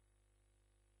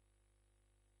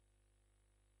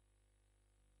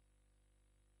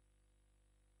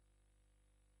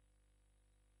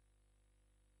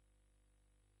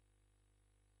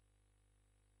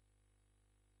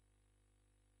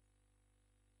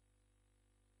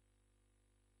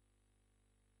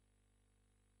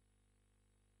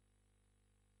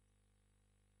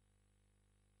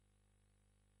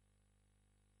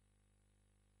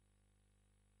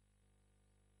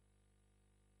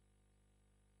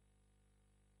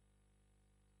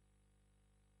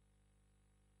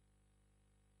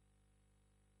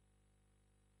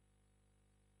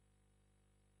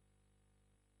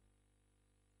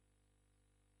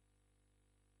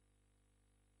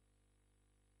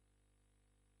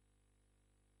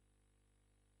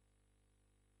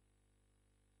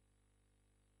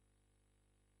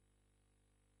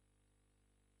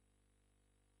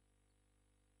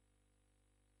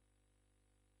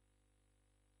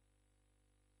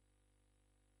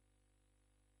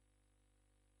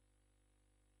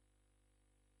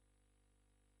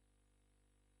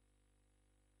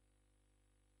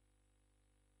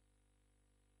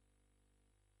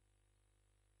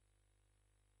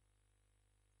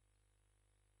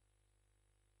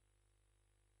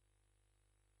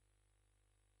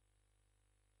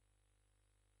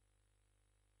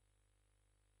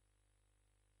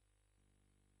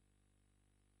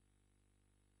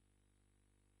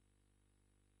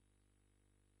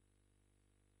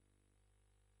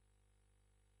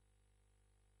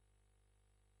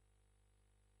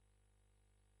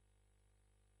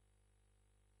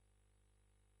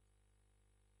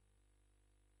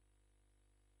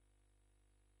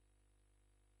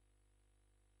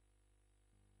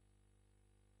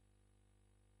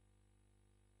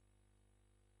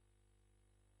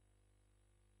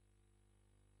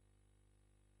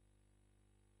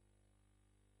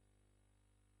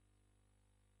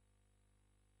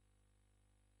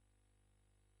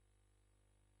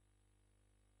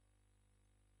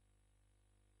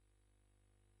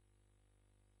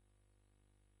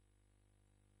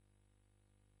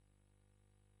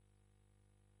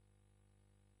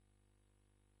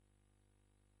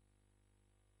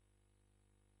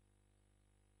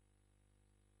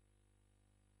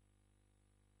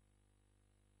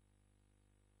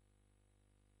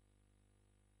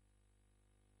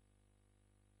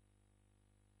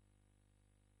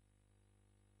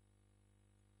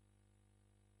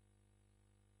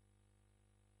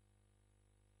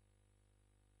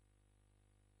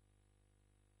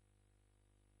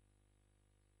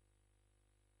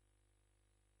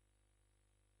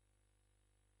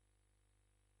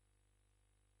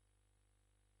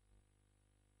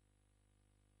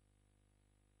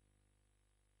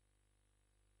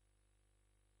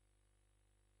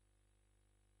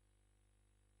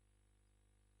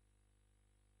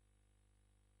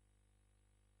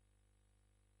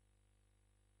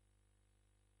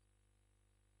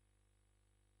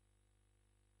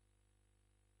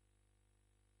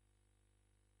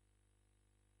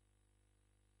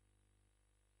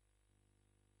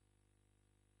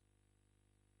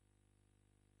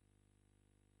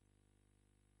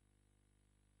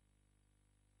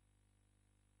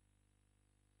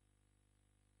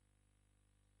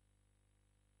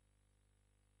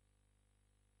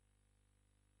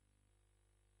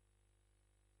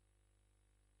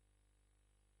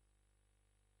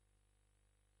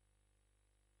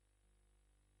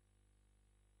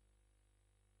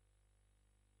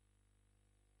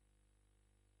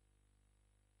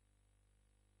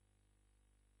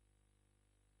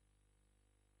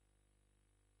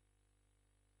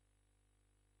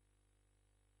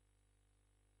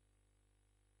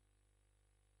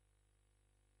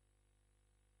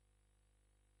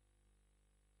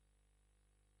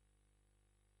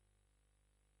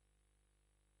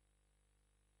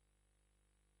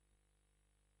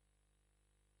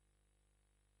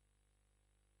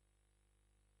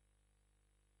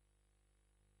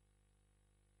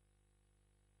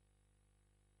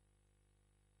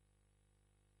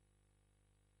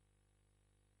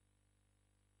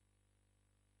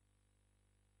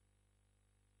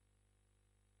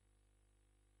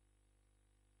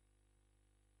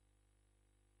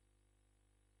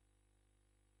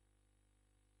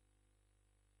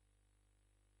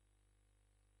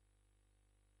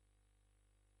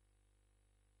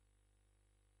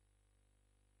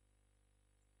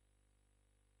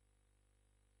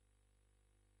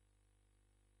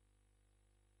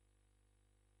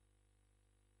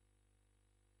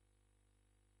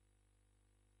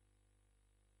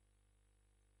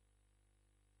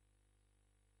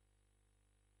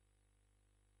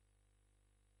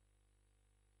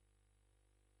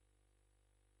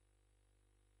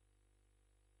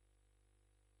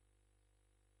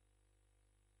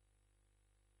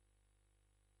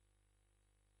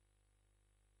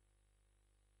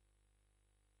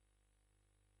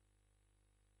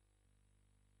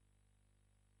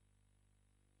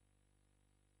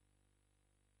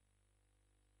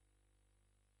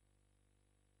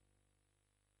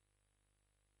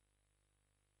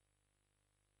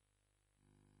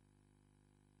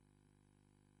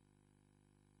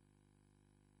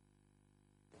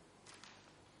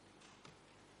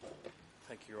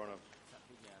 Thank you, Your Honour.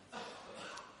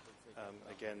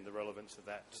 Again, the relevance of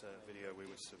that video we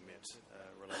would submit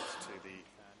relates to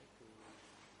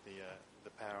the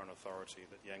power and authority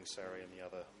that Yang Sari and the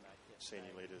other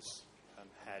senior leaders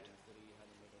had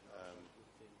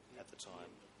at the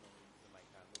time.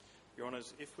 Your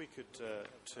Honours, if we could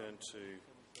turn to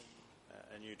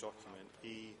a new document,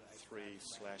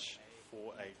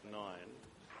 E3/489,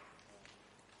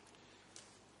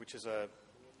 which is a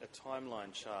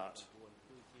timeline chart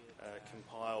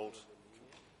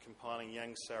compiling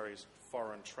Yang Sari's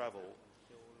foreign travel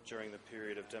during the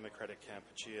period of Democratic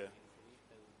Kampuchea,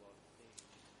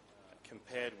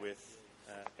 compared with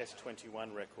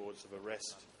S21 records of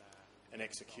arrest and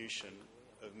execution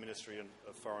of Ministry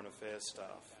of Foreign Affairs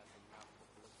staff.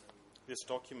 This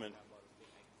document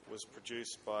was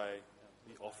produced by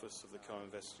the Office of the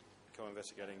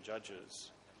Co-Investigating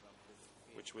Judges,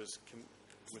 which was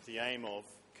with the aim of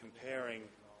comparing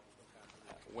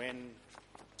when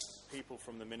people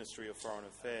from the Ministry of Foreign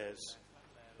Affairs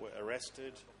were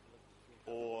arrested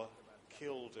or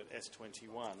killed at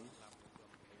S21,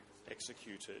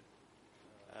 executed,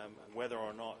 whether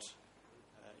or not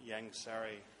Yang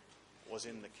Sari was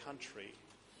in the country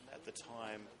at the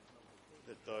time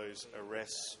that those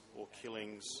arrests or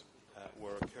killings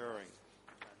were occurring.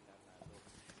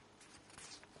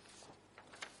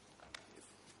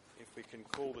 If we can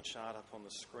call the chart up on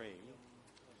the screen,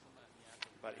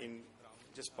 but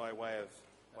just by way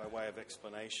of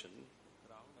explanation,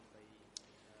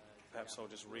 perhaps I'll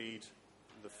just read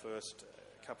the first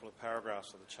couple of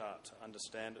paragraphs of the chart to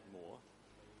understand it more.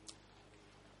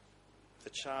 The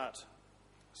chart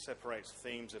separates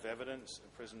themes of evidence,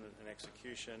 imprisonment and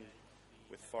execution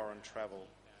with foreign travel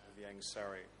of Yang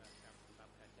Sari.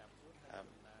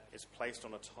 It's placed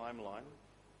on a timeline,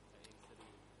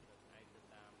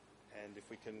 and if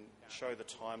we can show the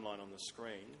timeline on the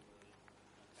screen,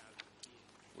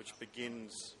 which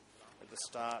begins at the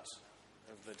start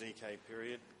of the DK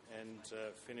period and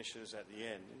finishes at the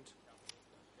end.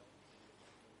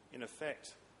 In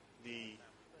effect, the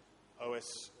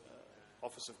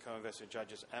Office of Co-Investigating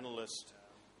Judges analyst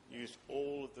used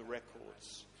all of the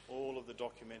records, all of the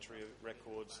documentary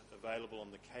records available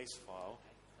on the case file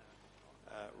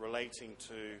relating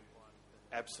to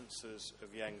absences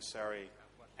of Yang Sari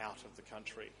out of the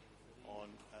country on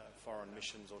foreign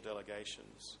missions or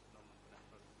delegations,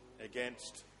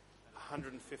 against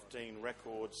 115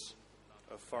 records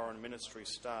of foreign ministry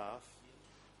staff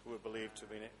who were believed to have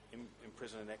been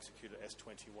imprisoned and executed at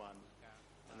S21,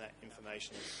 and that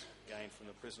information is gained from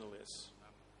the prisoner lists.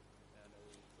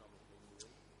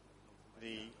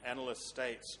 The analyst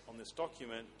states on this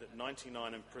document that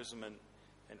 99 imprisonment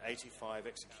and 85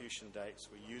 execution dates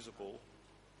were usable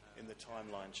in the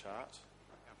timeline chart,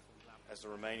 as the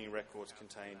remaining records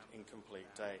contained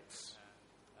incomplete dates.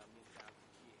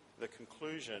 The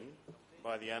conclusion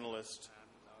by the analyst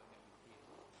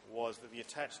was that the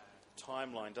attached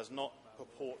timeline does not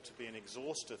purport to be an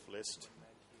exhaustive list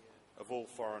of all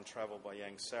foreign travel by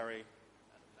Yang Sari,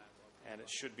 and it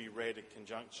should be read in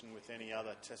conjunction with any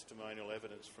other testimonial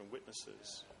evidence from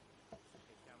witnesses.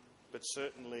 But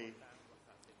certainly,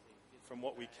 from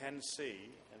what we can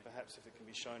see, and perhaps if it can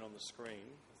be shown on the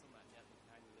screen,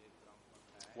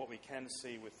 what we can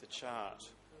see with the chart,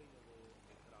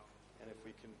 and if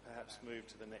we can perhaps move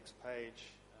to the next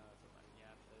page,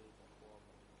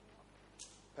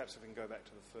 perhaps if we can go back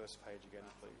to the first page again,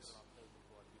 please.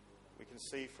 We can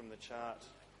see from the chart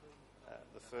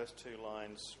the first two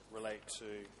lines relate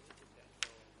to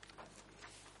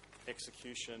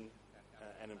execution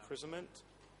and imprisonment,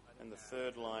 and the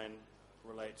third line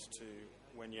relates to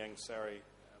when Yang Sari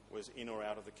was in or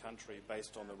out of the country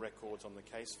based on the records on the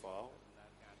case file.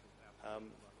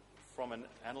 From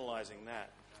analysing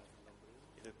that,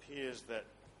 it appears that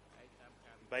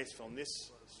based on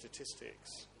this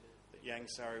statistics, that Yang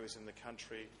Sari was in the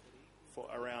country for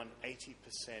around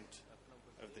 80%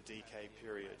 of the DK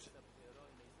period.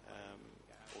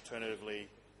 Alternatively,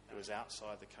 it was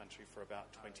outside the country for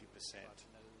about 20%,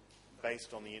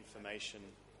 based on the information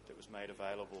that was made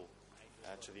available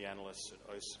to the analysts at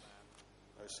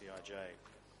OCIJ.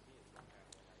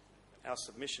 Our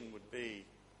submission would be,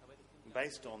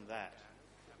 based on that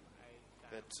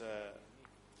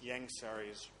Yang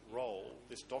Sari's role,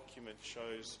 this document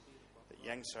shows that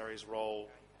Yang Sari's role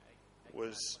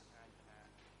was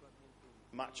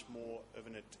much more of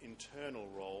an internal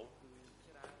role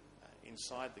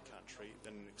inside the country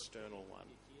than an external one.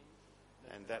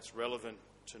 And that's relevant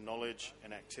to knowledge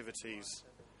and activities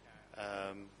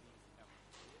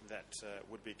that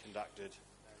would be conducted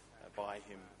by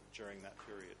him during that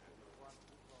period.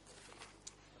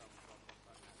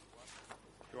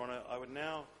 Your Honour, I would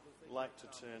now like to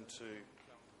turn to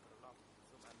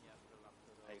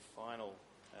a final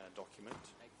document.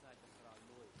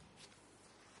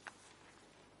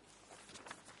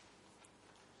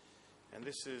 And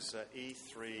this is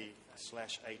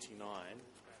E3/89,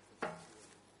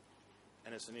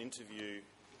 and it's an interview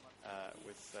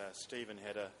with Stephen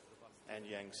Hedder and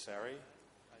Yang Sari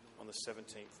on the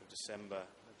 17th of December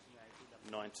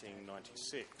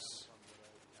 1996.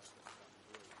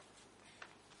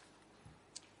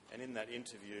 And in that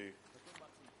interview,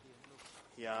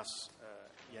 he asks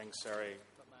Yang Sari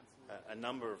a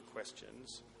number of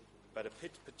questions, but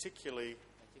particularly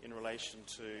in relation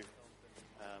to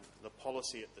the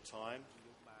policy at the time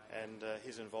and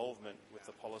his involvement with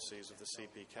the policies of the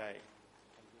CPK.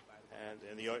 And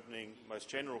in the opening, most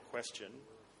general question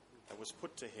was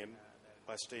put to him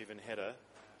by Stephen Hedder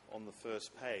on the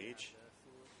first page.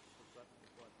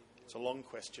 It's a long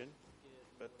question,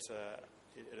 but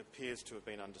it appears to have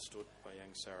been understood by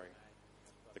Yang Sari.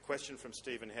 The question from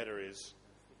Stephen Hedder is,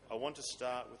 I want to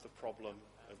start with the problem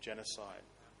of genocide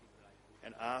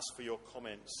and ask for your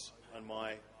comments on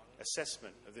my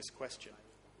assessment of this question.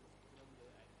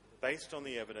 Based on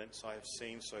the evidence I have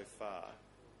seen so far,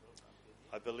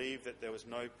 I believe that there was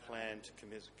no plan to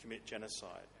commit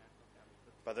genocide,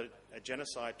 but that a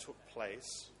genocide took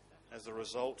place as a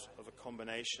result of a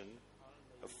combination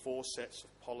of 4 sets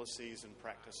of policies and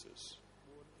practices.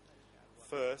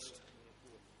 First,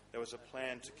 there was a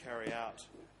plan to carry out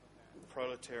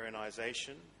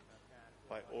proletarianisation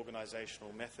by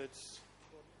organisational methods,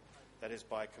 that is,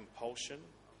 by compulsion,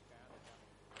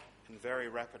 and very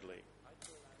rapidly.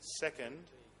 Second,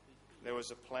 there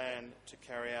was a plan to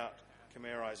carry out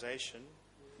Khmerisation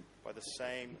by the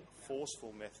same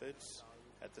forceful methods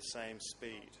at the same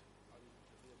speed.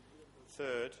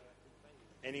 Third,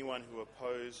 anyone who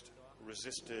opposed,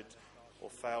 resisted, or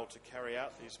failed to carry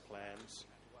out these plans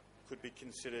could be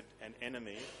considered an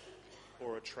enemy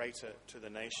or a traitor to the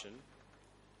nation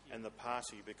and the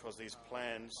party, because these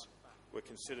plans were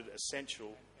considered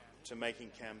essential to making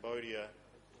Cambodia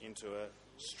into a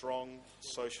strong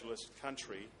socialist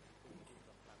country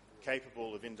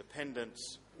capable of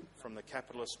independence from the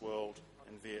capitalist world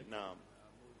and Vietnam.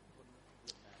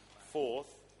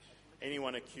 Fourth,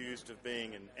 anyone accused of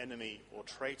being an enemy or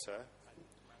traitor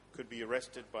could be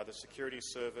arrested by the security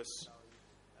service,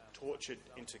 tortured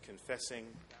into confessing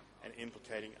and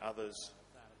implicating others,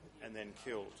 and then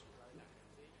killed.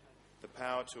 The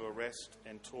power to arrest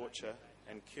and torture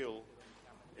and kill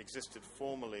existed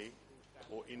formally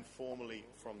or informally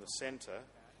from the centre,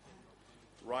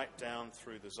 right down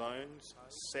through the zones,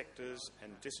 sectors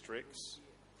and districts,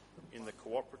 in the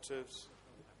cooperatives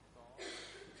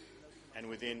and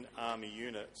within army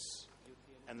units.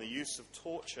 And the use of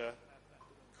torture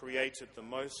created the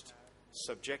most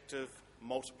subjective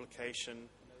multiplication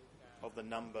of the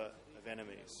number of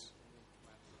enemies.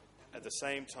 At the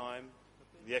same time,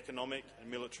 the economic and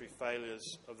military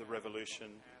failures of the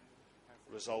revolution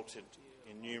resulted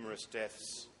in numerous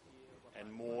deaths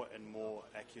and more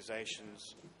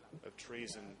accusations of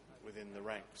treason within the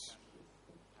ranks.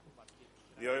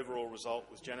 The overall result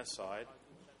was genocide,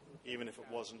 even if it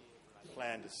wasn't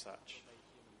planned as such.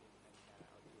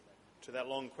 To that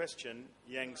long question,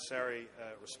 Yang Sari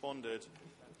responded,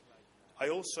 I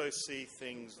also see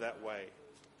things that way.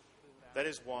 That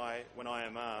is why, when I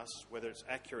am asked whether it's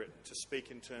accurate to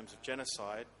speak in terms of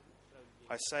genocide,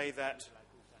 I say that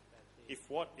if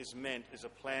what is meant is a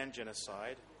planned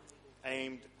genocide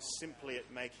aimed simply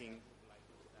at making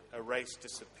a race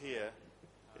disappear,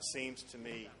 it seems to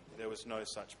me there was no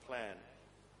such plan.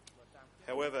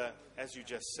 However, as you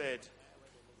just said,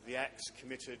 the acts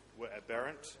committed were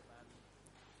aberrant,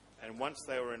 and once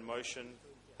they were in motion,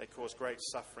 they caused great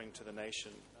suffering to the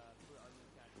nation.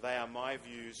 They are my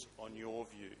views on your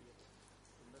view.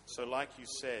 So, like you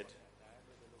said,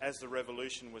 as the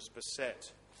revolution was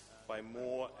beset by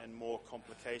more and more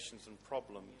complications and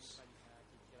problems,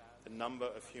 the number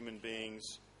of human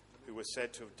beings who were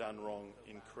said to have done wrong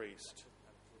increased.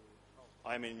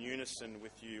 I am in unison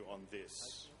with you on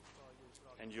this.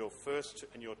 And your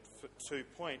 2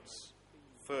 points,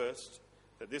 first,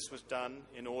 that this was done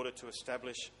in order to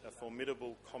establish a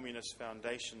formidable communist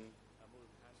foundation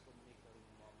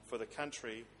for the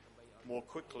country more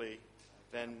quickly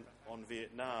than on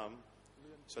Vietnam,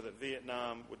 so that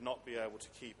Vietnam would not be able to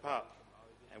keep up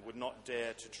and would not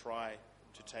dare to try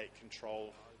to take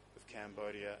control of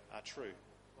Cambodia, are true.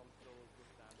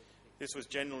 This was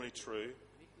generally true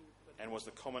and was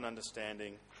the common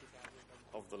understanding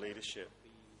of the leadership.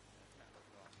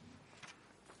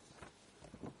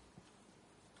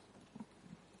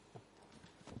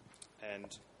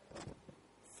 And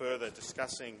further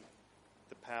discussing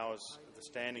the powers of the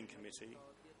Standing Committee,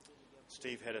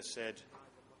 Steve Hedder said,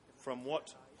 "From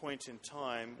what point in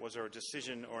time was there a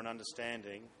decision or an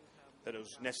understanding that it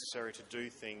was necessary to do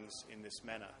things in this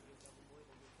manner?"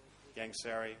 Yang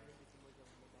Sari,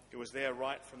 "It was there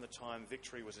right from the time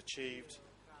victory was achieved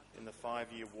in the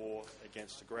 5-year war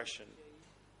against aggression.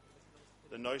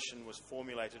 The notion was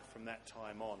formulated from that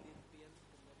time on.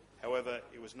 However,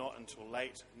 it was not until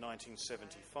late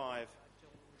 1975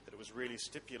 that it was really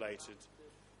stipulated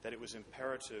that it was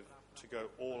imperative to go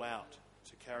all out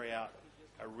to carry out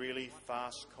a really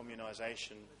fast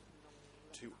communisation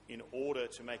in order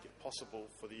to make it possible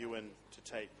for the UN to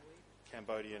take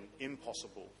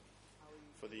impossible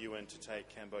for the UN to take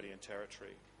Cambodian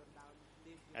territory.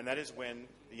 And that is when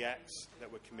the acts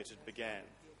that were committed began.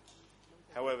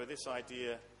 However, this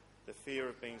idea, the fear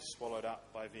of being swallowed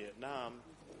up by Vietnam,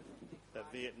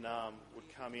 that Vietnam would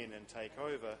come in and take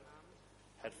over,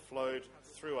 had flowed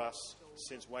through us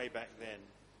since way back then.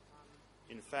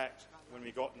 In fact, when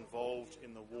we got involved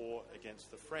in the war against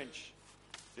the French,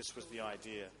 this was the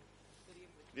idea.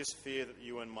 This fear that the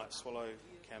UN might swallow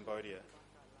Cambodia.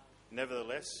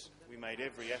 Nevertheless, we made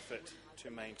every effort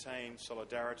to maintain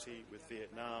solidarity with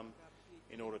Vietnam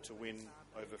in order to win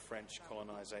over French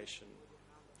colonisation.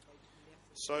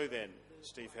 So then,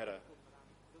 Steve Hedder,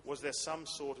 was there some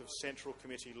sort of Central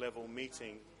Committee level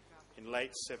meeting in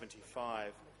late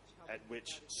 75 at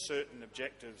which certain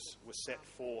objectives were set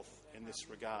forth in this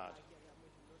regard?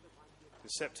 In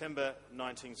September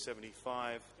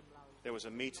 1975, there was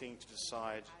a meeting to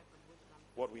decide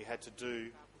what we had to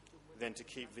do then to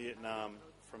keep Vietnam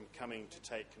from coming to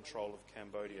take control of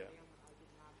Cambodia.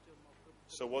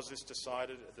 So was this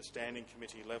decided at the Standing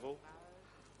Committee level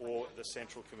or the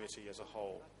Central Committee as a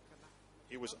whole?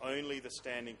 It was only the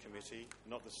Standing Committee,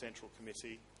 not the Central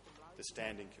Committee, the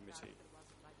Standing Committee.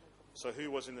 So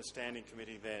who was in the Standing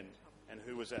Committee then, and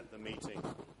who was at the meeting?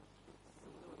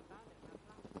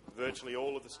 Virtually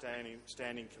all of the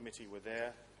Standing Committee were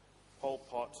there. Pol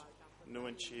Pot,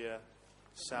 Nguyen Chia,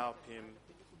 Sao Pim,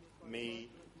 me,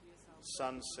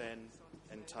 Sun Sen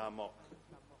and Ta Mok.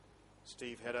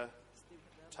 Steve Hedder,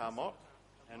 Ta Mok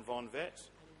and Von Vet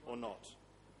or not?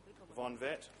 Von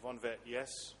Vet, yes.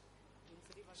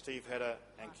 Steve Hedder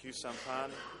and Khieu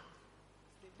Samphan,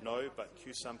 no, but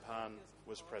Khieu Samphan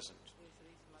was present.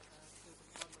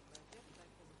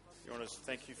 Your Honours,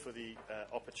 thank you for the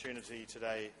opportunity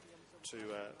today to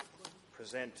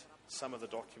present some of the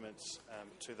documents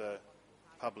to the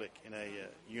public in a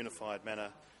unified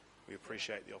manner. We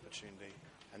appreciate the opportunity,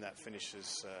 and that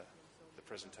finishes the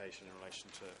presentation in relation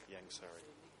to Yang Sari.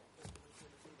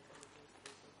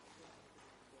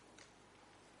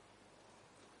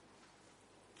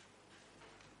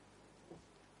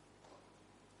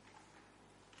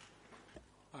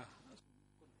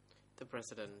 The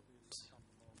President,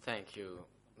 thank you,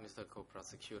 Mr.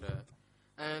 Co-Prosecutor.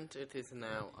 And it is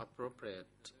now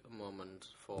appropriate moment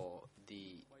for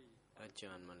the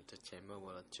adjournment. The Chamber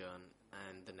will adjourn,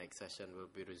 and the next session will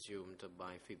be resumed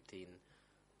by 15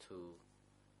 to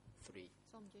 3.